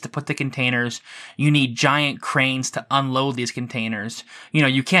space to put the containers. You need giant cranes to unload these containers.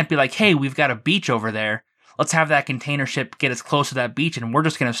 You can't be like, hey, we've got a beach over there. Let's have that container ship get us close to that beach, and we're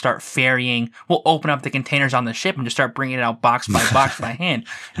just going to start ferrying. We'll open up the containers on the ship and just start bringing it out box by box by hand.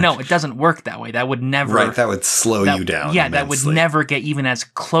 No, it doesn't work that way. That would never... Right, that would slow you down. Yeah, immensely. That would never get even as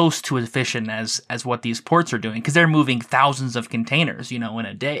close to efficient as what these ports are doing, because they're moving thousands of containers, in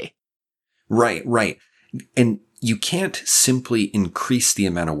a day. Right. And you can't simply increase the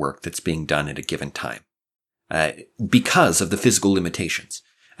amount of work that's being done at a given time because of the physical limitations.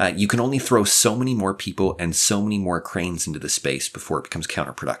 You can only throw so many more people and so many more cranes into the space before it becomes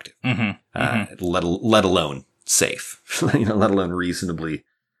counterproductive. Let alone safe, let alone reasonably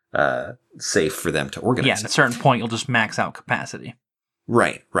safe for them to organize. Yeah, at a certain point, you'll just max out capacity.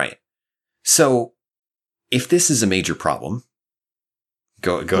 Right. So if this is a major problem,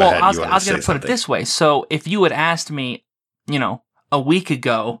 go ahead. I was going to put it this way. So if you had asked me, a week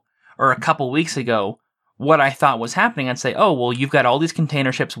ago or a couple weeks ago, what I thought was happening, I'd say, oh, well, you've got all these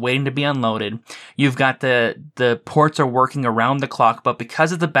container ships waiting to be unloaded. You've got the ports are working around the clock, but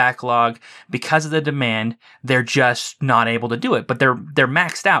because of the backlog, because of the demand, they're just not able to do it. But they're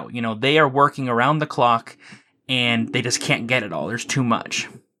maxed out. They are working around the clock and they just can't get it all. There's too much.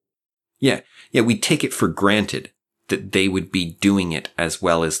 Yeah, we take it for granted that they would be doing it as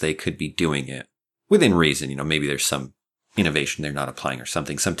well as they could be doing it within reason. Maybe there's some innovation they're not applying or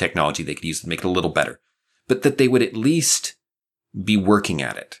something, some technology they could use to make it a little better. But that they would at least be working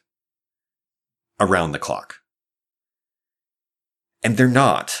at it around the clock. And they're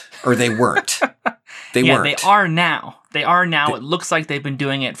not, or they weren't. They weren't. They are now. It looks like they've been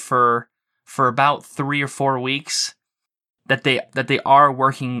doing it for about 3 or 4 weeks. That they are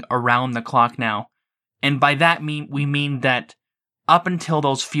working around the clock now. And by that we mean that up until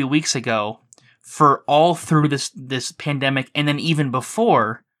those few weeks ago, for all through this pandemic, and then even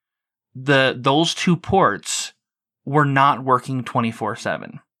before, those two ports were not working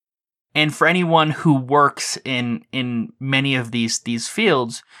 24/7. And for anyone who works in many of these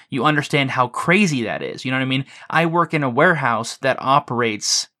fields, you understand how crazy that is. You know what I mean? I work in a warehouse that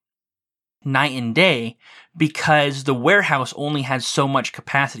operates night and day because the warehouse only has so much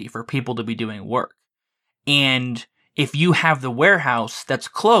capacity for people to be doing work. And if you have the warehouse that's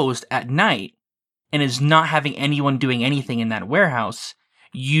closed at night and is not having anyone doing anything in that warehouse,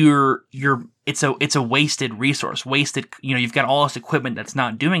 it's a wasted resource. You've got all this equipment that's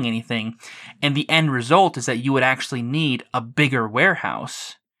not doing anything, and the end result is that you would actually need a bigger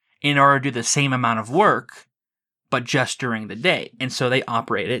warehouse in order to do the same amount of work, but just during the day. And so they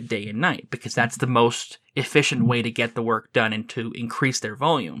operate it day and night because that's the most efficient way to get the work done and to increase their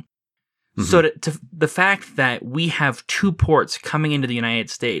volume. Mm-hmm. So to the fact that we have 2 ports coming into the United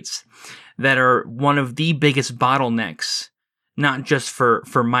States that are one of the biggest bottlenecks, not just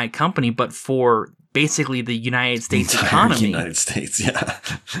for my company, but for basically the United States economy. United States, yeah.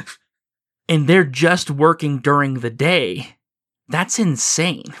 And they're just working during the day. That's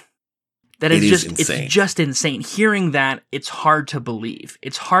insane. It's just insane. Hearing that, it's hard to believe.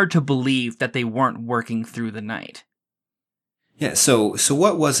 It's hard to believe that they weren't working through the night. Yeah. So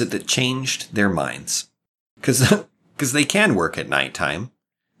what was it that changed their minds? Because they can work at nighttime.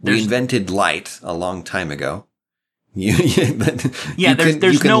 We invented light a long time ago.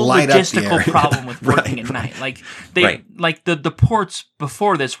 There's no logistical problem with working at night. Like the ports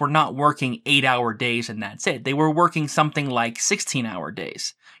before this were not working 8-hour days and that's it. They were working something like 16-hour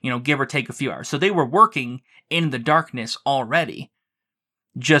days, give or take a few hours. So they were working in the darkness already,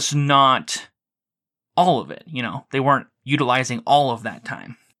 just not all of it. They weren't utilizing all of that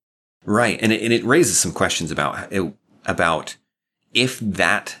time. Right, and it raises some questions about if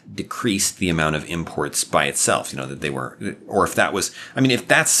that decreased the amount of imports by itself, that they were, or if that was, if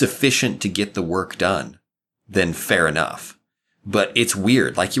that's sufficient to get the work done, then fair enough. But it's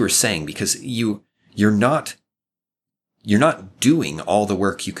weird, like you were saying, because you're not doing all the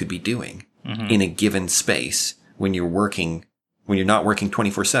work you could be doing in a given space when you're not working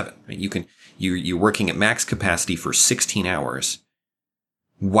 24/7. You're working at max capacity for 16 hours.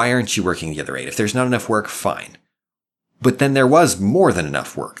 Why aren't you working the other 8? If there's not enough work, fine. But then there was more than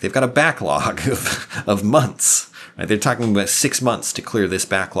enough work. They've got a backlog of months. Right? They're talking about 6 months to clear this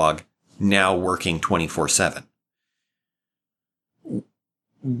backlog, now working 24/7.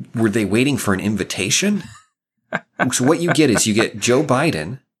 Were they waiting for an invitation? So what you get is you get Joe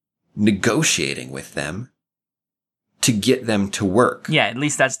Biden negotiating with them to get them to work. Yeah, at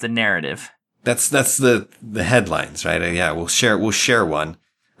least that's the narrative. That's the headlines, right? Yeah, we'll share one.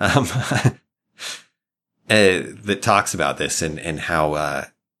 That talks about this and how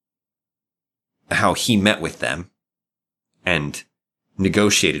he met with them and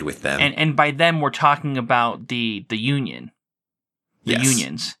negotiated with them. And by them, we're talking about the union. The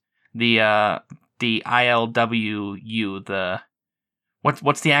unions. The ILWU,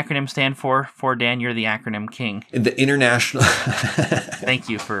 what's the acronym stand for, Dan? You're the acronym king. The International... Thank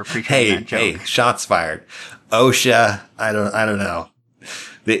you for appreciating that joke. Hey, shots fired. OSHA, I don't know.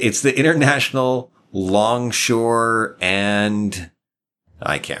 It's the International Longshore and...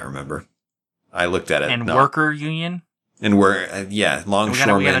 I can't remember. I looked at it. And worker union? And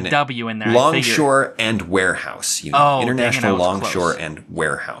longshoremen. We got a W in there. Longshore and Warehouse Union. Oh, International Longshore and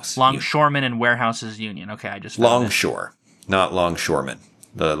Warehouse. Longshoremen and Warehouses Union. Okay, I just found Longshore, not longshoremen.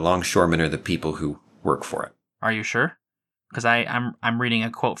 The longshoremen are the people who work for it. Are you sure? Because I'm reading a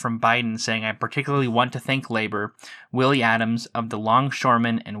quote from Biden saying, "I particularly want to thank labor, Willie Adams of the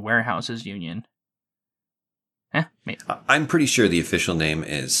Longshoremen and Warehouses Union." Maybe. I'm pretty sure the official name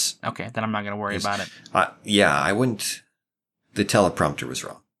is... Okay, then I'm not going to worry about it. I wouldn't... The teleprompter was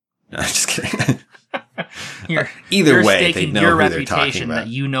wrong. No, I'm just kidding. Either way, they know who they're talking about. You're staking your reputation that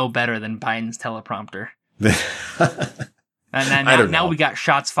you know better than Biden's teleprompter. And now we got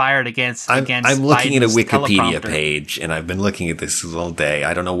shots fired against I'm looking Biden's at a Wikipedia teleprompter. page, and I've been looking at this all day.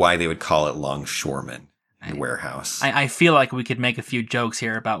 I don't know why they would call it longshoreman and warehouse. I feel like we could make a few jokes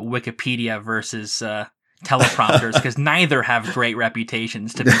here about Wikipedia versus teleprompters, because neither have great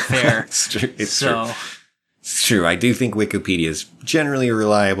reputations, to be fair. It's true. It's true. I do think Wikipedia is generally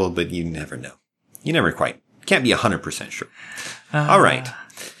reliable, but you never know. You never can't be 100% sure. All right.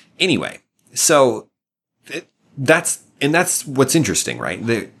 Anyway, so that's what's interesting,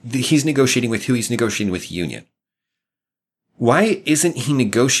 right? He's negotiating with who? He's negotiating with union. Why isn't he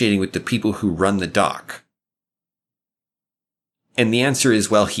negotiating with the people who run the dock? And the answer is,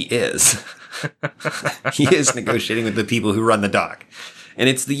 well, he is. He is negotiating with the people who run the dock. And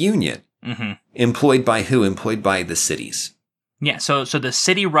it's the union. Mm-hmm. Employed by who? Employed by the cities. Yeah, so the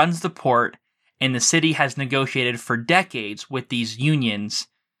city runs the port, and the city has negotiated for decades with these unions.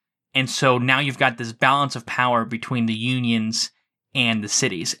 And so now you've got this balance of power between the unions and the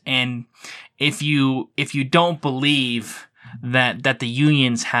cities. And if you don't believe that the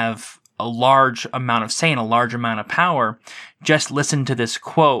unions have a large amount of say and a large amount of power, just listen to this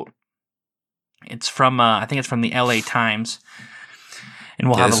quote. It's from, I think it's from the LA Times. And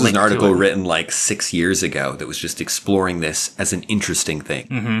we'll have a link to it. This is an article written like 6 years ago that was just exploring this as an interesting thing.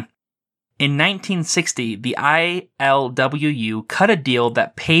 Mm-hmm. In 1960, the ILWU cut a deal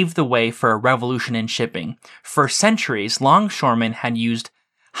that paved the way for a revolution in shipping. For centuries, longshoremen had used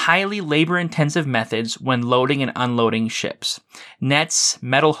highly labor-intensive methods when loading and unloading ships: nets,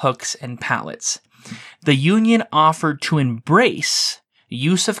 metal hooks, and pallets. The union offered to embrace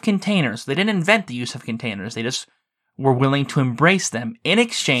use of containers. They didn't invent the use of containers. They just were willing to embrace them in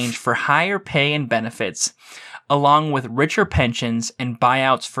exchange for higher pay and benefits, along with richer pensions and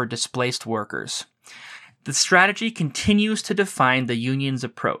buyouts for displaced workers. The strategy continues to define the union's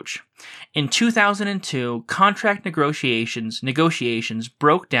approach. In 2002, contract negotiations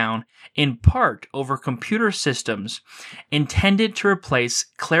broke down in part over computer systems intended to replace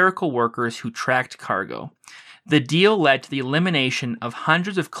clerical workers who tracked cargo. The deal led to the elimination of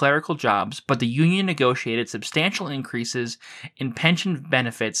hundreds of clerical jobs, but the union negotiated substantial increases in pension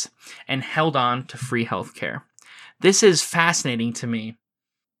benefits and held on to free health care. This is fascinating to me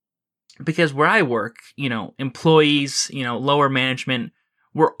because where I work, employees, lower management,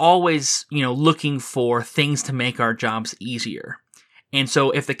 we're always, looking for things to make our jobs easier. And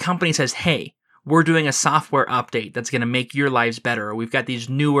so if the company says, hey, we're doing a software update that's going to make your lives better, or we've got these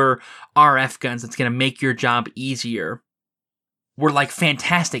newer RF guns that's going to make your job easier, we're like,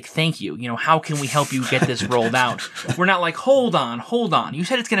 fantastic, thank you. How can we help you get this rolled out? We're not like, hold on. You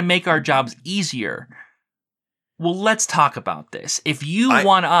said it's going to make our jobs easier. Well, let's talk about this. If you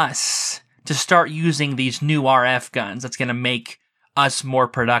want us to start using these new RF guns that's going to make us more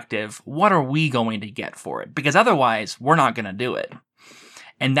productive, what are we going to get for it? Because otherwise, we're not going to do it.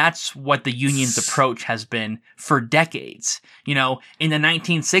 And that's what the union's approach has been for decades. In the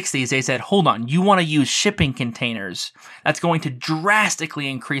 1960s, they said, hold on, you want to use shipping containers. That's going to drastically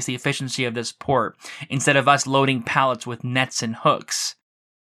increase the efficiency of this port instead of us loading pallets with nets and hooks.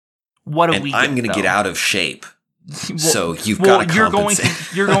 What do we get, I'm going to get out of shape. So you've got to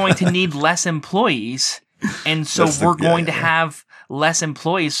compensate. You're going to need less employees. And so we're going to have less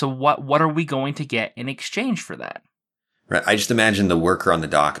employees. So what are we going to get in exchange for that? Right. I just imagine the worker on the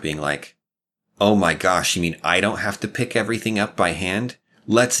dock being like, oh my gosh, you mean I don't have to pick everything up by hand?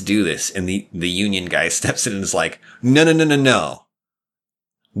 Let's do this. And the union guy steps in and is like, no.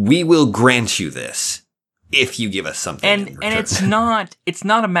 We will grant you this if you give us something. And it's not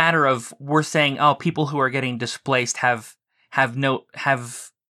a matter of we're saying, oh, people who are getting displaced have no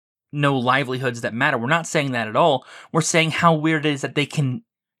livelihoods that matter. We're not saying that at all. We're saying how weird it is that they can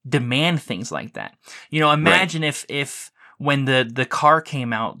demand things like that. Imagine if when the car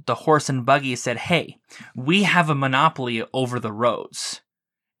came out, the horse and buggy said, hey, we have a monopoly over the roads.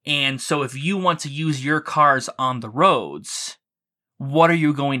 And so if you want to use your cars on the roads, what are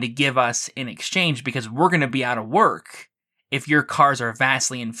you going to give us in exchange? Because we're going to be out of work if your cars are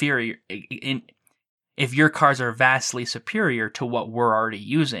vastly inferior. If your cars are vastly superior to what we're already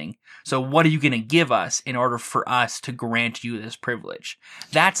using. So what are you going to give us in order for us to grant you this privilege?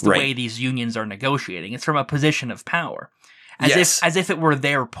 That's the way these unions are negotiating. It's from a position of power. As if it were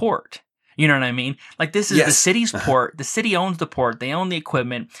their port. You know what I mean? Like, this is the city's port. The city owns the port. They own the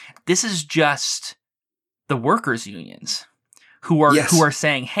equipment. This is just the workers' unions who are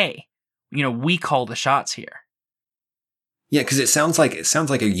saying, hey, we call the shots here. Yeah, because it sounds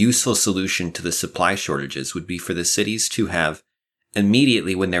like a useful solution to the supply shortages would be for the cities to have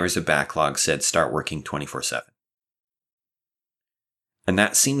immediately when there is a backlog said start working 24/7. And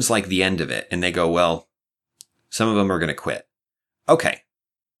that seems like the end of it. And they go, well, some of them are going to quit. Okay.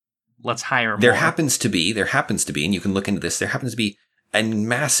 Let's hire more. There happens to be, and you can look into this, there happens to be a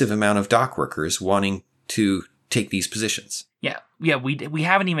massive amount of dock workers wanting to take these positions. Yeah, we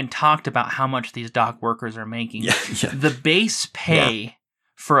haven't even talked about how much these dock workers are making. Yeah. The base pay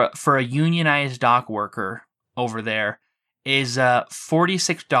for a unionized dock worker over there is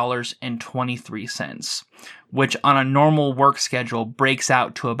 $46.23, which on a normal work schedule breaks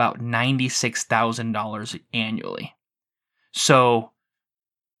out to about $96,000 annually. So,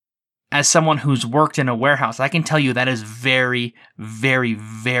 as someone who's worked in a warehouse, I can tell you that is very, very,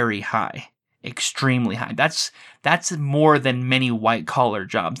 very high. Extremely high. That's more than many white-collar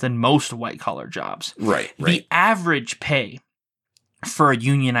jobs, than most white-collar jobs. Right. The average pay for a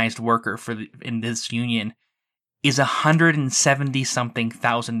unionized worker in this union is $170-something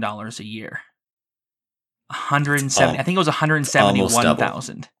thousand a year. 170. I think it was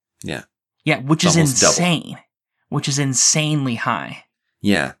 171,000. Yeah. Yeah, which is insane. Double. Which is insanely high.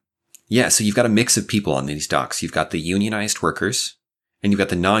 Yeah. Yeah, so you've got a mix of people on these docks. You've got the unionized workers, and you've got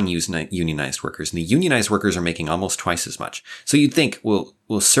the non-unionized workers. And the unionized workers are making almost twice as much. So you'd think, well,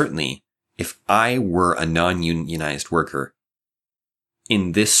 certainly, if I were a non-unionized worker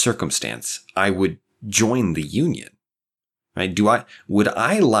in this circumstance, I would join the union. Right? Would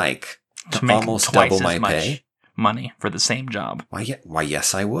I like to make almost double my pay? Money for the same job. Why,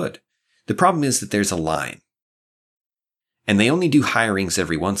 yes, I would. The problem is that there's a line. And they only do hirings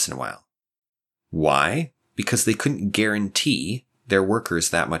every once in a while. Why? Because they couldn't guarantee their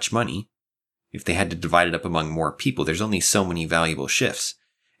workers that much money. If they had to divide it up among more people, there's only so many valuable shifts.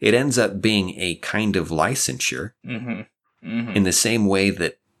 It ends up being a kind of licensure in the same way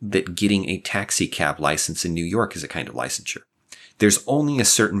that getting a taxi cab license in New York is a kind of licensure. There's only a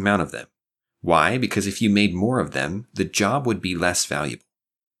certain amount of them. Why? Because if you made more of them, the job would be less valuable.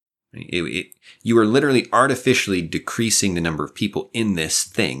 You are literally artificially decreasing the number of people in this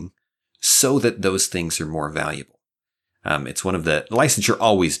thing so that those things are more valuable. It's one of the licensure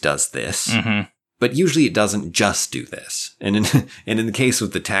always does this, But usually it doesn't just do this. And in the case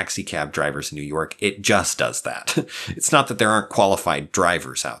with the taxi cab drivers in New York, it just does that. It's not that there aren't qualified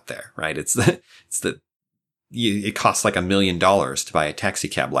drivers out there, right? It costs like $1 million to buy a taxi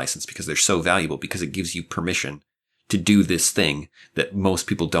cab license because they're so valuable, because it gives you permission to do this thing that most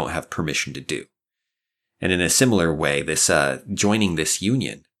people don't have permission to do. And in a similar way, this joining this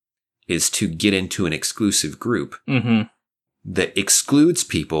union is to get into an exclusive group that excludes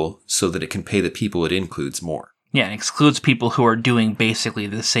people so that it can pay the people it includes more. Yeah, it excludes people who are doing basically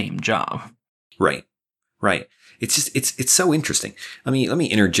the same job. Right. It's just, it's so interesting. Let me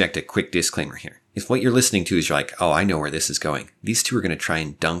interject a quick disclaimer here. If what you're listening to is you're like, oh, I know where this is going, these two are going to try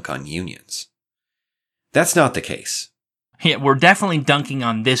and dunk on unions. That's not the case. Yeah, we're definitely dunking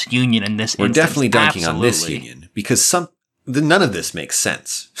on this union in this instance. We're definitely dunking Absolutely. on this union because none of this makes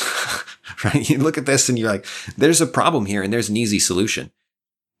sense. Right? You look at this and you're like, there's a problem here and there's an easy solution.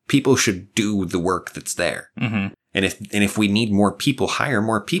 People should do the work that's there. And if we need more people, hire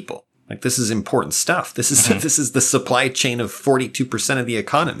more people. Like, this is important stuff. This is the supply chain of 42% of the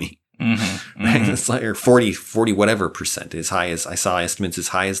economy. Right? It's like, or 40 whatever percent, as high as I saw estimates as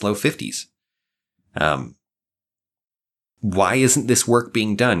high as low 50s. Why isn't this work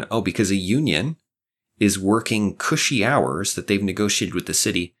being done? Oh, because a union is working cushy hours that they've negotiated with the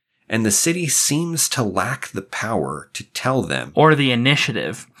city, and the city seems to lack the power to tell them. Or the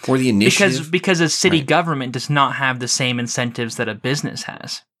initiative. Because a city government does not have the same incentives that a business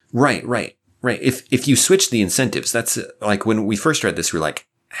has. Right. If you switch the incentives, that's like when we first read this, we're like,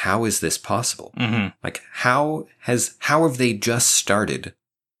 how is this possible? Like, how have they just started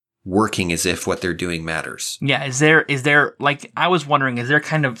working as if what they're doing matters? Yeah, is there like, I was wondering, is there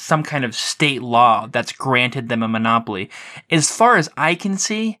some kind of state law that's granted them a monopoly? As far as I can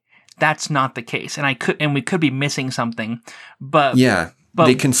see, that's not the case. And we could be missing something, but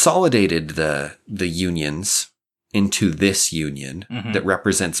they consolidated the unions into this union that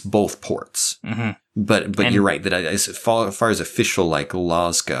represents both ports. But you're right that as far as official like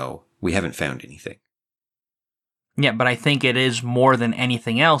laws go, we haven't found anything. Yeah, but I think it is more than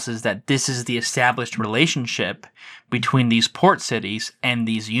anything else is that this is the established relationship between these port cities and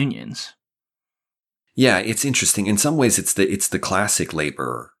these unions. Yeah, it's interesting. In some ways, it's the classic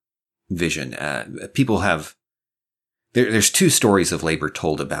labor vision. People have there's two stories of labor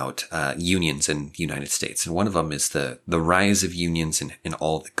told about unions in the United States, and one of them is the rise of unions and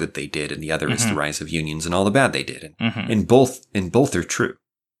all the good they did, and the other is the rise of unions and all the bad they did. And both are true.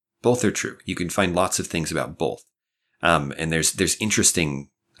 Both are true. You can find lots of things about both. And there's interesting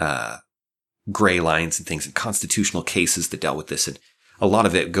gray lines and things in constitutional cases that dealt with this, and a lot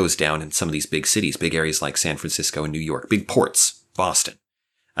of it goes down in some of these big cities, big areas like San Francisco and New York, big ports, Boston,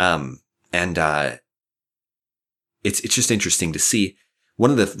 it's just interesting to see.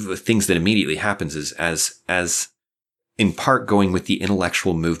 One of the things that immediately happens is as in part going with the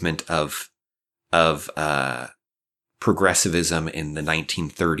intellectual movement of progressivism in the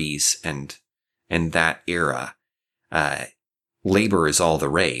 1930s and that era. Labor is all the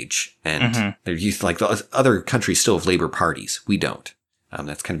rage, and they're used like the other countries still have labor parties. We don't.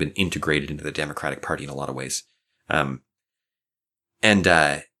 That's kind of been integrated into the Democratic Party in a lot of ways.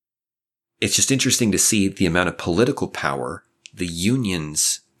 It's just interesting to see the amount of political power the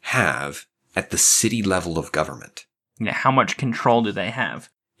unions have at the city level of government. Yeah, how much control do they have?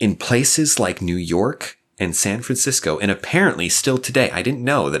 In places like New York and San Francisco, and apparently still today, I didn't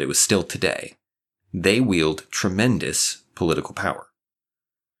know that it was still today, they wield tremendous political power.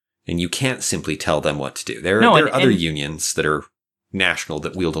 And you can't simply tell them what to do. There are other unions that are national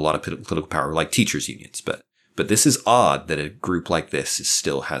that wield a lot of political power, like teachers' unions. But this is odd that a group like this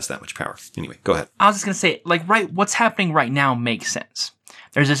still has that much power. Anyway, go ahead. I was just going to say, what's happening right now makes sense.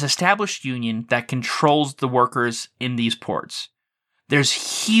 There's this established union that controls the workers in these ports.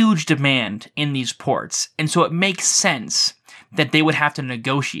 There's huge demand in these ports. And so it makes sense that they would have to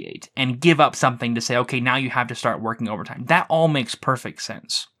negotiate and give up something to say, okay, now you have to start working overtime. That all makes perfect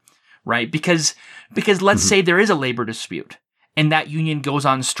sense, right? Because let's say there is a labor dispute and that union goes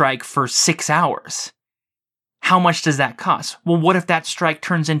on strike for 6 hours. How much does that cost? Well, what if that strike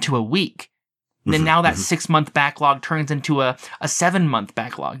turns into a week? Then now that 6-month backlog turns into a 7-month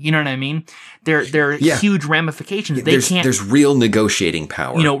backlog. You know what I mean? There are huge ramifications. There's real negotiating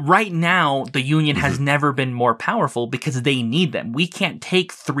power. You know, right now, the union has never been more powerful because they need them. We can't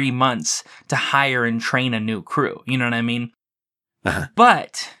take 3 months to hire and train a new crew. You know what I mean?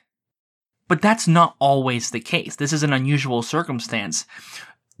 But that's not always the case. This is an unusual circumstance.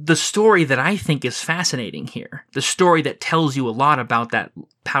 The story that I think is fascinating here, the story that tells you a lot about that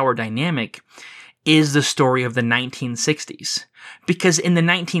power dynamic, is the story of the 1960s. Because in the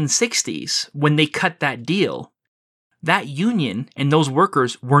 1960s, when they cut that deal, that union and those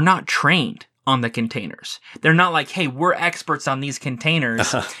workers were not trained on the containers. They're not like, hey, we're experts on these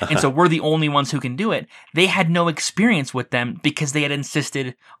containers, and so we're the only ones who can do it. They had no experience with them because they had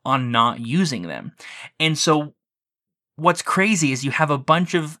insisted on not using them. And so what's crazy is you have a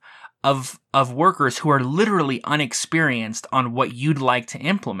bunch of workers who are literally unexperienced on what you'd like to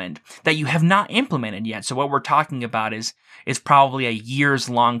implement that you have not implemented yet. So what we're talking about is probably a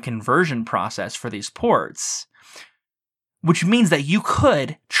years-long conversion process for these ports, which means that you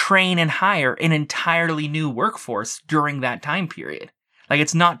could train and hire an entirely new workforce during that time period. Like,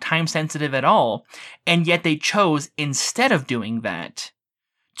 it's not time sensitive at all. And yet they chose, instead of doing that,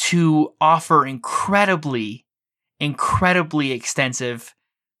 to offer incredibly extensive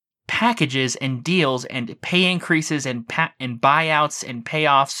packages and deals and pay increases and buyouts and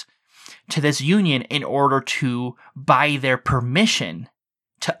payoffs to this union in order to buy their permission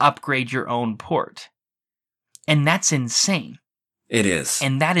to upgrade your own port. And that's insane. It is.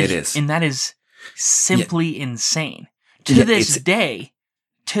 And that is simply insane. To this day,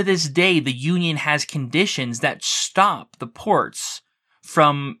 the union has conditions that stop the ports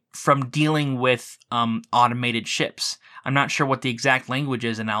from dealing with automated ships. I'm not sure what the exact language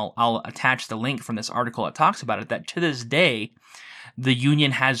is, and I'll attach the link from this article that talks about it, that to this day, the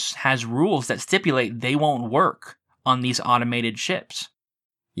union has rules that stipulate they won't work on these automated ships.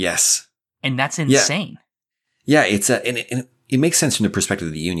 Yes. And that's insane. Yeah, it's and it makes sense from the perspective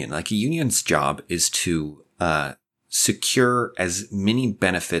of the union. Like, a union's job is to secure as many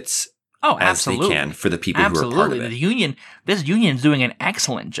benefits as they can for the people who are part of it. This union's doing an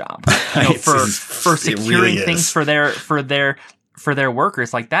excellent job, for securing things for their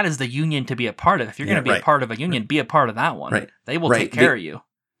workers. Like, that is the union to be a part of. If you're going to be a part of a union, be a part of that one. Right. They will take care of you.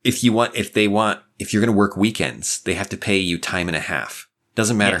 If you're going to work weekends, they have to pay you time and a half.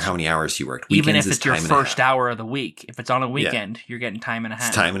 Doesn't matter how many hours you worked. Even if it's your first hour of the week. If it's on a weekend, you're getting time and a half.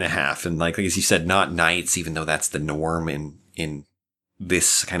 It's time and a half. And like as you said, not nights, even though that's the norm in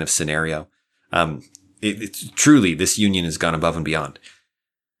this kind of scenario. It's truly, this union has gone above and beyond.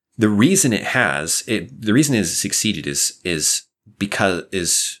 The reason it succeeded is because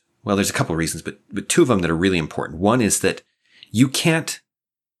there's a couple of reasons, but two of them that are really important. One is that you can't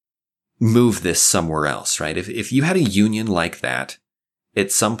move this somewhere else, right? If you had a union like that at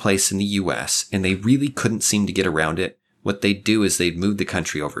some place in the US and they really couldn't seem to get around it, what they'd do is they'd move the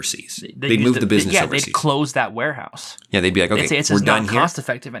country overseas. They'd move the business overseas. They'd close that warehouse. Yeah, they'd be like, okay, we're done here. It's not cost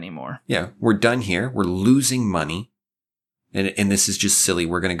effective anymore. Yeah, we're done here. We're losing money. And this is just silly.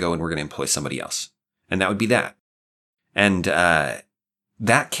 We're going to go and we're going to employ somebody else. And that would be that. And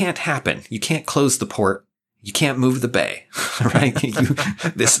that can't happen. You can't close the port. You can't move the bay, right?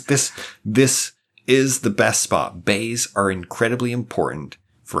 This is the best spot. Bays are incredibly important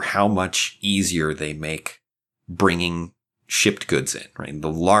for how much easier they make bringing shipped goods in, right?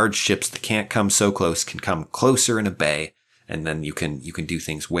 The large ships that can't come so close can come closer in a bay, and then you can do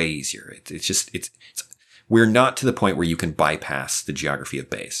things way easier. We're not to the point where you can bypass the geography of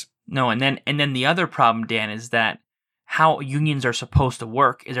bays. No, and then the other problem, Dan, is that how unions are supposed to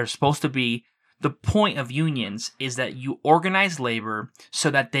work is they're supposed to be. The point of unions is that you organize labor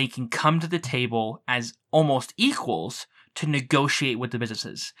so that they can come to the table as almost equals to negotiate with the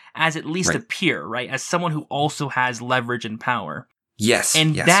businesses, as at least a peer, right? As someone who also has leverage and power. Yes.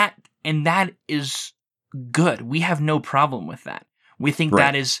 And that is good. We have no problem with that. We think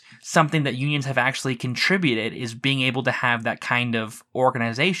that is something that unions have actually contributed, is being able to have that kind of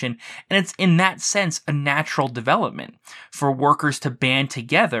organization. And it's in that sense a natural development for workers to band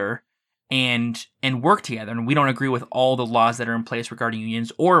together and work together. And we don't agree with all the laws that are in place regarding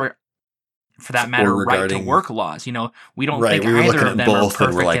unions, or for that matter, right to work laws. We don't think either of them are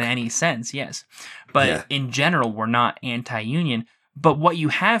perfect in any sense. Yes. But in general, we're not anti-union. But what you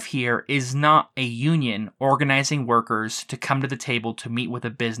have here is not a union organizing workers to come to the table to meet with a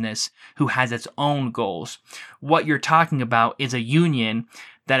business who has its own goals. What you're talking about is a union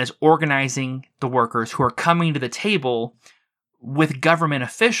that is organizing the workers who are coming to the table with government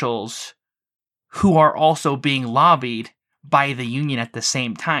officials who are also being lobbied by the union at the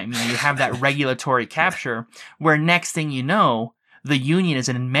same time. You have that regulatory capture where next thing you know, the union is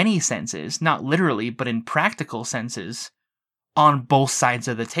in many senses, not literally, but in practical senses, on both sides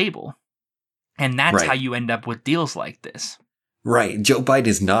of the table. And that's how you end up with deals like this. Right. Joe Biden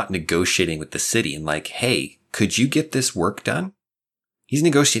is not negotiating with the city and like, hey, could you get this work done? He's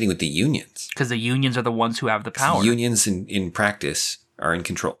negotiating with the unions. Because the unions are the ones who have the power. The unions in practice are in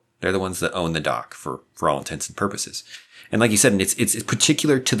control. They're the ones that own the dock for all intents and purposes. And like you said, it's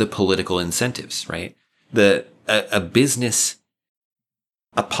particular to the political incentives, right? A business,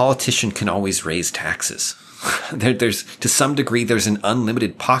 a politician can always raise taxes. There's to some degree, there's an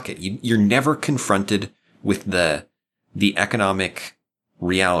unlimited pocket. You're never confronted with the economic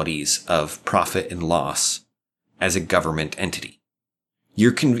realities of profit and loss as a government entity.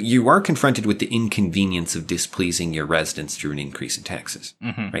 You are confronted with the inconvenience of displeasing your residents through an increase in taxes,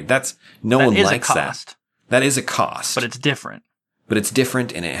 right? No one likes that. That is a cost. But it's different. But it's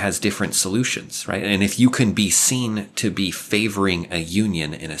different, and it has different solutions, right? And if you can be seen to be favoring a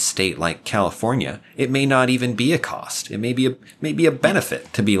union in a state like California, it may not even be a cost. It may be a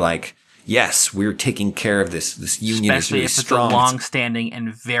benefit to be like, yes, we're taking care of this. This union is really strong. Especially if it's a long-standing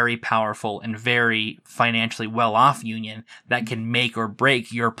and very powerful and very financially well-off union that can make or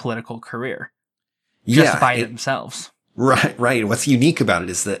break your political career just by themselves. Right. What's unique about it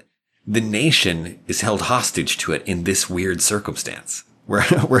is that the nation is held hostage to it in this weird circumstance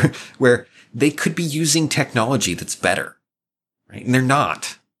where they could be using technology that's better, right? And they're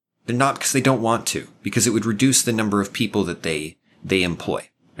not. They're not because they don't want to, because it would reduce the number of people that they employ,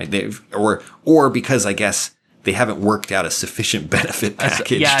 right? Or because I guess they haven't worked out a sufficient benefit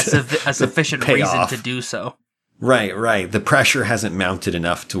package. A sufficient reason to do so. Right. The pressure hasn't mounted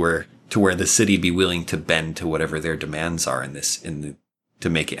enough to where the city be willing to bend to whatever their demands are to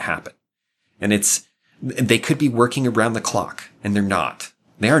make it happen. And they could be working around the clock, and they're not.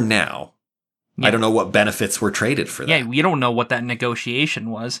 They are now. Yeah. I don't know what benefits were traded for that. Yeah, we don't know what that negotiation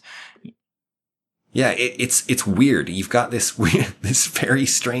was. Yeah, it's weird. You've got this very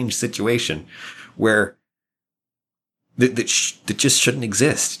strange situation where that just shouldn't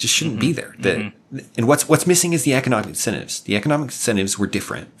exist. It just shouldn't be there. And what's missing is the economic incentives. The economic incentives were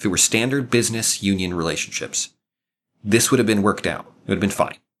different. If it were standard business union relationships, this would have been worked out. It would have been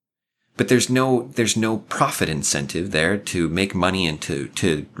fine. But there's no profit incentive there to make money and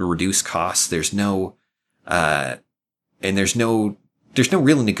to reduce costs. There's no real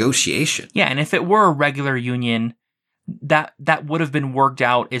negotiation. Yeah, and if it were a regular union, that would have been worked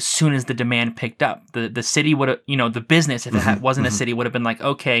out as soon as the demand picked up. The city would have, the business, if it wasn't a city, would have been like,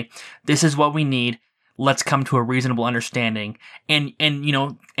 okay, this is what we need. Let's come to a reasonable understanding. And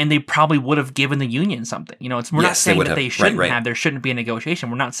they probably would have given the union something. We're not saying that they shouldn't have. There shouldn't be a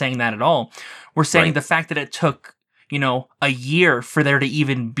negotiation. We're not saying that at all. We're saying the fact that it took, a year for there to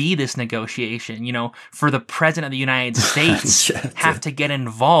even be this negotiation, for the president of the United States have to get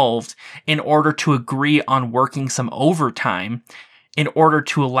involved in order to agree on working some overtime in order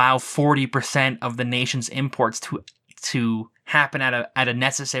to allow 40% of the nation's imports to happen at a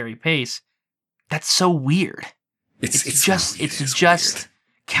necessary pace. That's so weird. It's just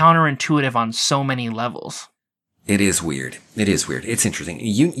counterintuitive on so many levels. It is weird. It's interesting.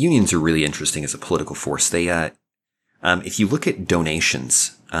 Unions are really interesting as a political force. They, if you look at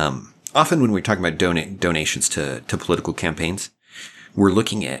donations, often when we're talking about donations to political campaigns, we're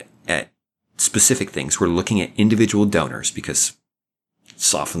looking at specific things. We're looking at individual donors because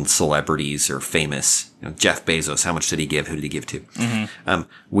it's often celebrities or famous. Jeff Bezos, how much did he give? Who did he give to?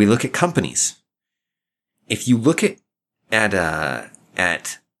 We look at companies. If you look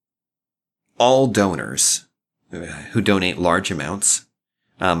at all donors who donate large amounts,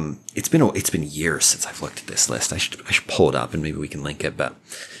 it's been years since I've looked at this list. I should pull it up and maybe we can link it. But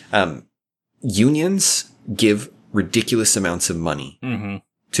unions give ridiculous amounts of money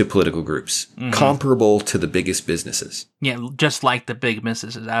to political groups, comparable to the biggest businesses. Yeah, just like the big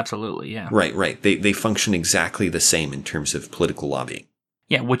businesses, absolutely. Yeah. Right. They function exactly the same in terms of political lobbying.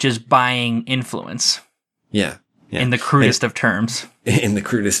 Yeah, which is buying influence. Yeah. In the crudest of terms. In the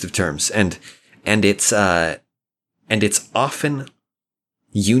crudest of terms. And it's often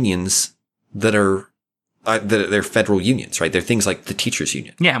unions that are they're federal unions, right? They're things like the teachers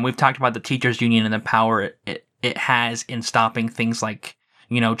union. Yeah, and we've talked about the teachers union and the power it has in stopping things like,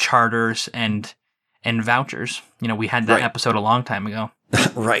 charters and vouchers. We had that episode a long time ago.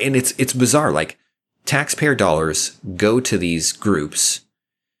 Right, and it's bizarre. Like, taxpayer dollars go to these groups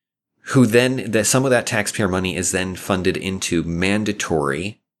who then, some of that taxpayer money is then funded into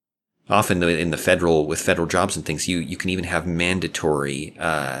mandatory, often with federal jobs and things, you can even have mandatory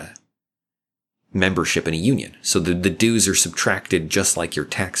membership in a union. So the dues are subtracted just like your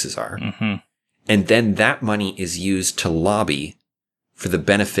taxes are. And then that money is used to lobby for the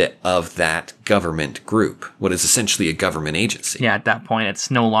benefit of that government group, what is essentially a government agency. Yeah, at that point, it's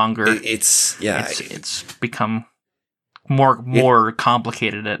no longer... It's become more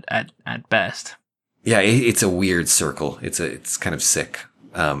complicated at best. Yeah, it's a weird circle. It's kind of sick.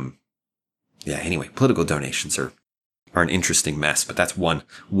 Anyway, political donations are an interesting mess. But that's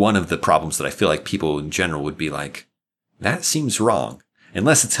one of the problems that I feel like people in general would be like, that seems wrong,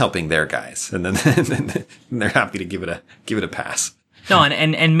 unless it's helping their guys, and then they're happy to give it a pass. No,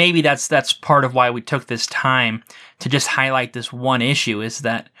 and maybe that's part of why we took this time to just highlight this one issue, is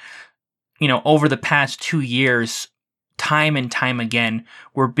that, over the past 2 years, time and time again,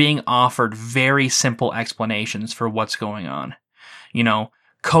 we're being offered very simple explanations for what's going on.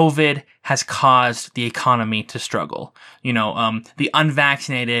 COVID has caused the economy to struggle. The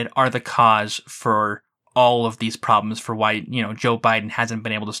unvaccinated are the cause for all of these problems, for why, Joe Biden hasn't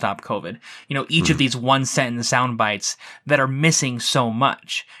been able to stop COVID. Each of these one sentence sound bites that are missing so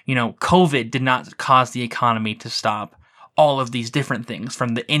much. COVID did not cause the economy to stop. All of these different things,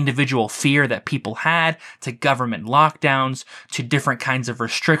 from the individual fear that people had, to government lockdowns, to different kinds of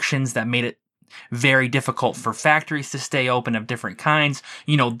restrictions that made it very difficult for factories to stay open of different kinds,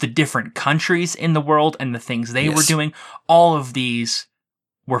 the different countries in the world and the things they were doing. All of these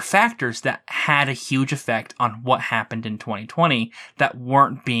were factors that had a huge effect on what happened in 2020 that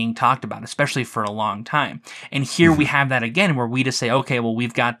weren't being talked about, especially for a long time. And here we have that again, where we just say, okay, well,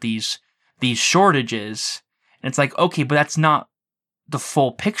 we've got these shortages, and it's like, okay, but that's not the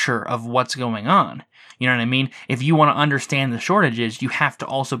full picture of what's going on. You know what I mean? If you want to understand the shortages, you have to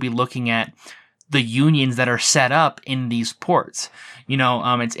also be looking at the unions that are set up in these ports.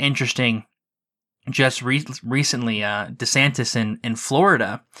 It's interesting. Just recently, DeSantis in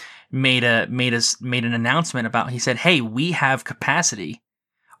Florida made an announcement about. He said, "Hey, we have capacity.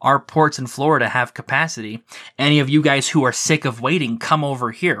 Our ports in Florida have capacity. Any of you guys who are sick of waiting, come over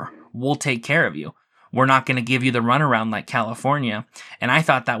here. We'll take care of you. We're not going to give you the runaround like California." And I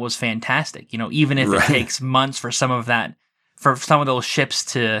thought that was fantastic. Even if it takes months for some of those ships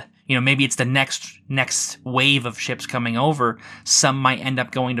to, maybe it's the next wave of ships coming over. Some might end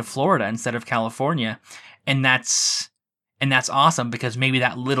up going to Florida instead of California. And that's awesome, because maybe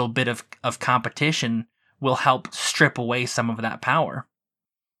that little bit of competition will help strip away some of that power.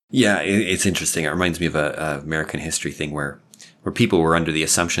 Yeah, it's interesting. It reminds me of a American history thing where people were under the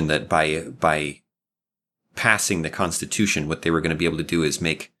assumption that by passing the Constitution, what they were going to be able to do is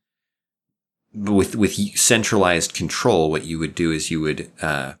make, with centralized control, what you would do is you would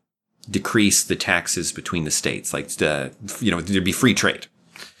decrease the taxes between the states. Like, there'd be free trade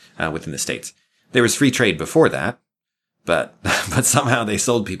within the states. There was free trade before that, but somehow they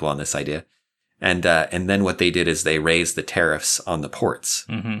sold people on this idea. And then what they did is they raised the tariffs on the ports.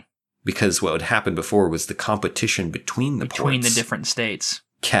 Mm-hmm. Because what would happen before was the competition between the different states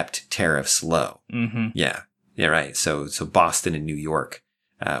kept tariffs low. Mm-hmm. Yeah, right. So Boston and New York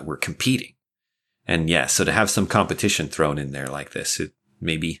were competing. And so to have some competition thrown in there like this, it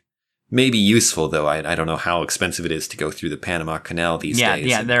may be useful, though. I don't know how expensive it is to go through the Panama Canal these days.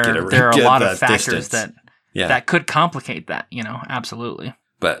 Yeah, there are a lot of factors that could complicate that, absolutely.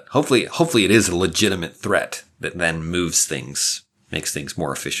 But hopefully it is a legitimate threat that then moves things, makes things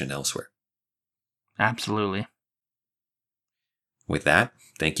more efficient elsewhere. Absolutely. With that,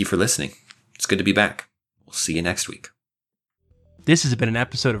 thank you for listening. It's good to be back. We'll see you next week. This has been an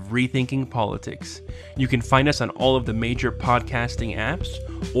episode of Rethinking Politics. You can find us on all of the major podcasting apps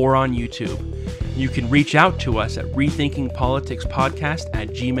or on YouTube. You can reach out to us at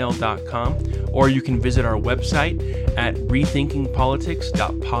rethinkingpoliticspodcast@gmail.com, or you can visit our website at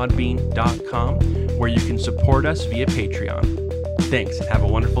rethinkingpolitics.podbean.com, where you can support us via Patreon. Thanks, and have a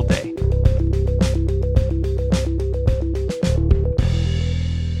wonderful day.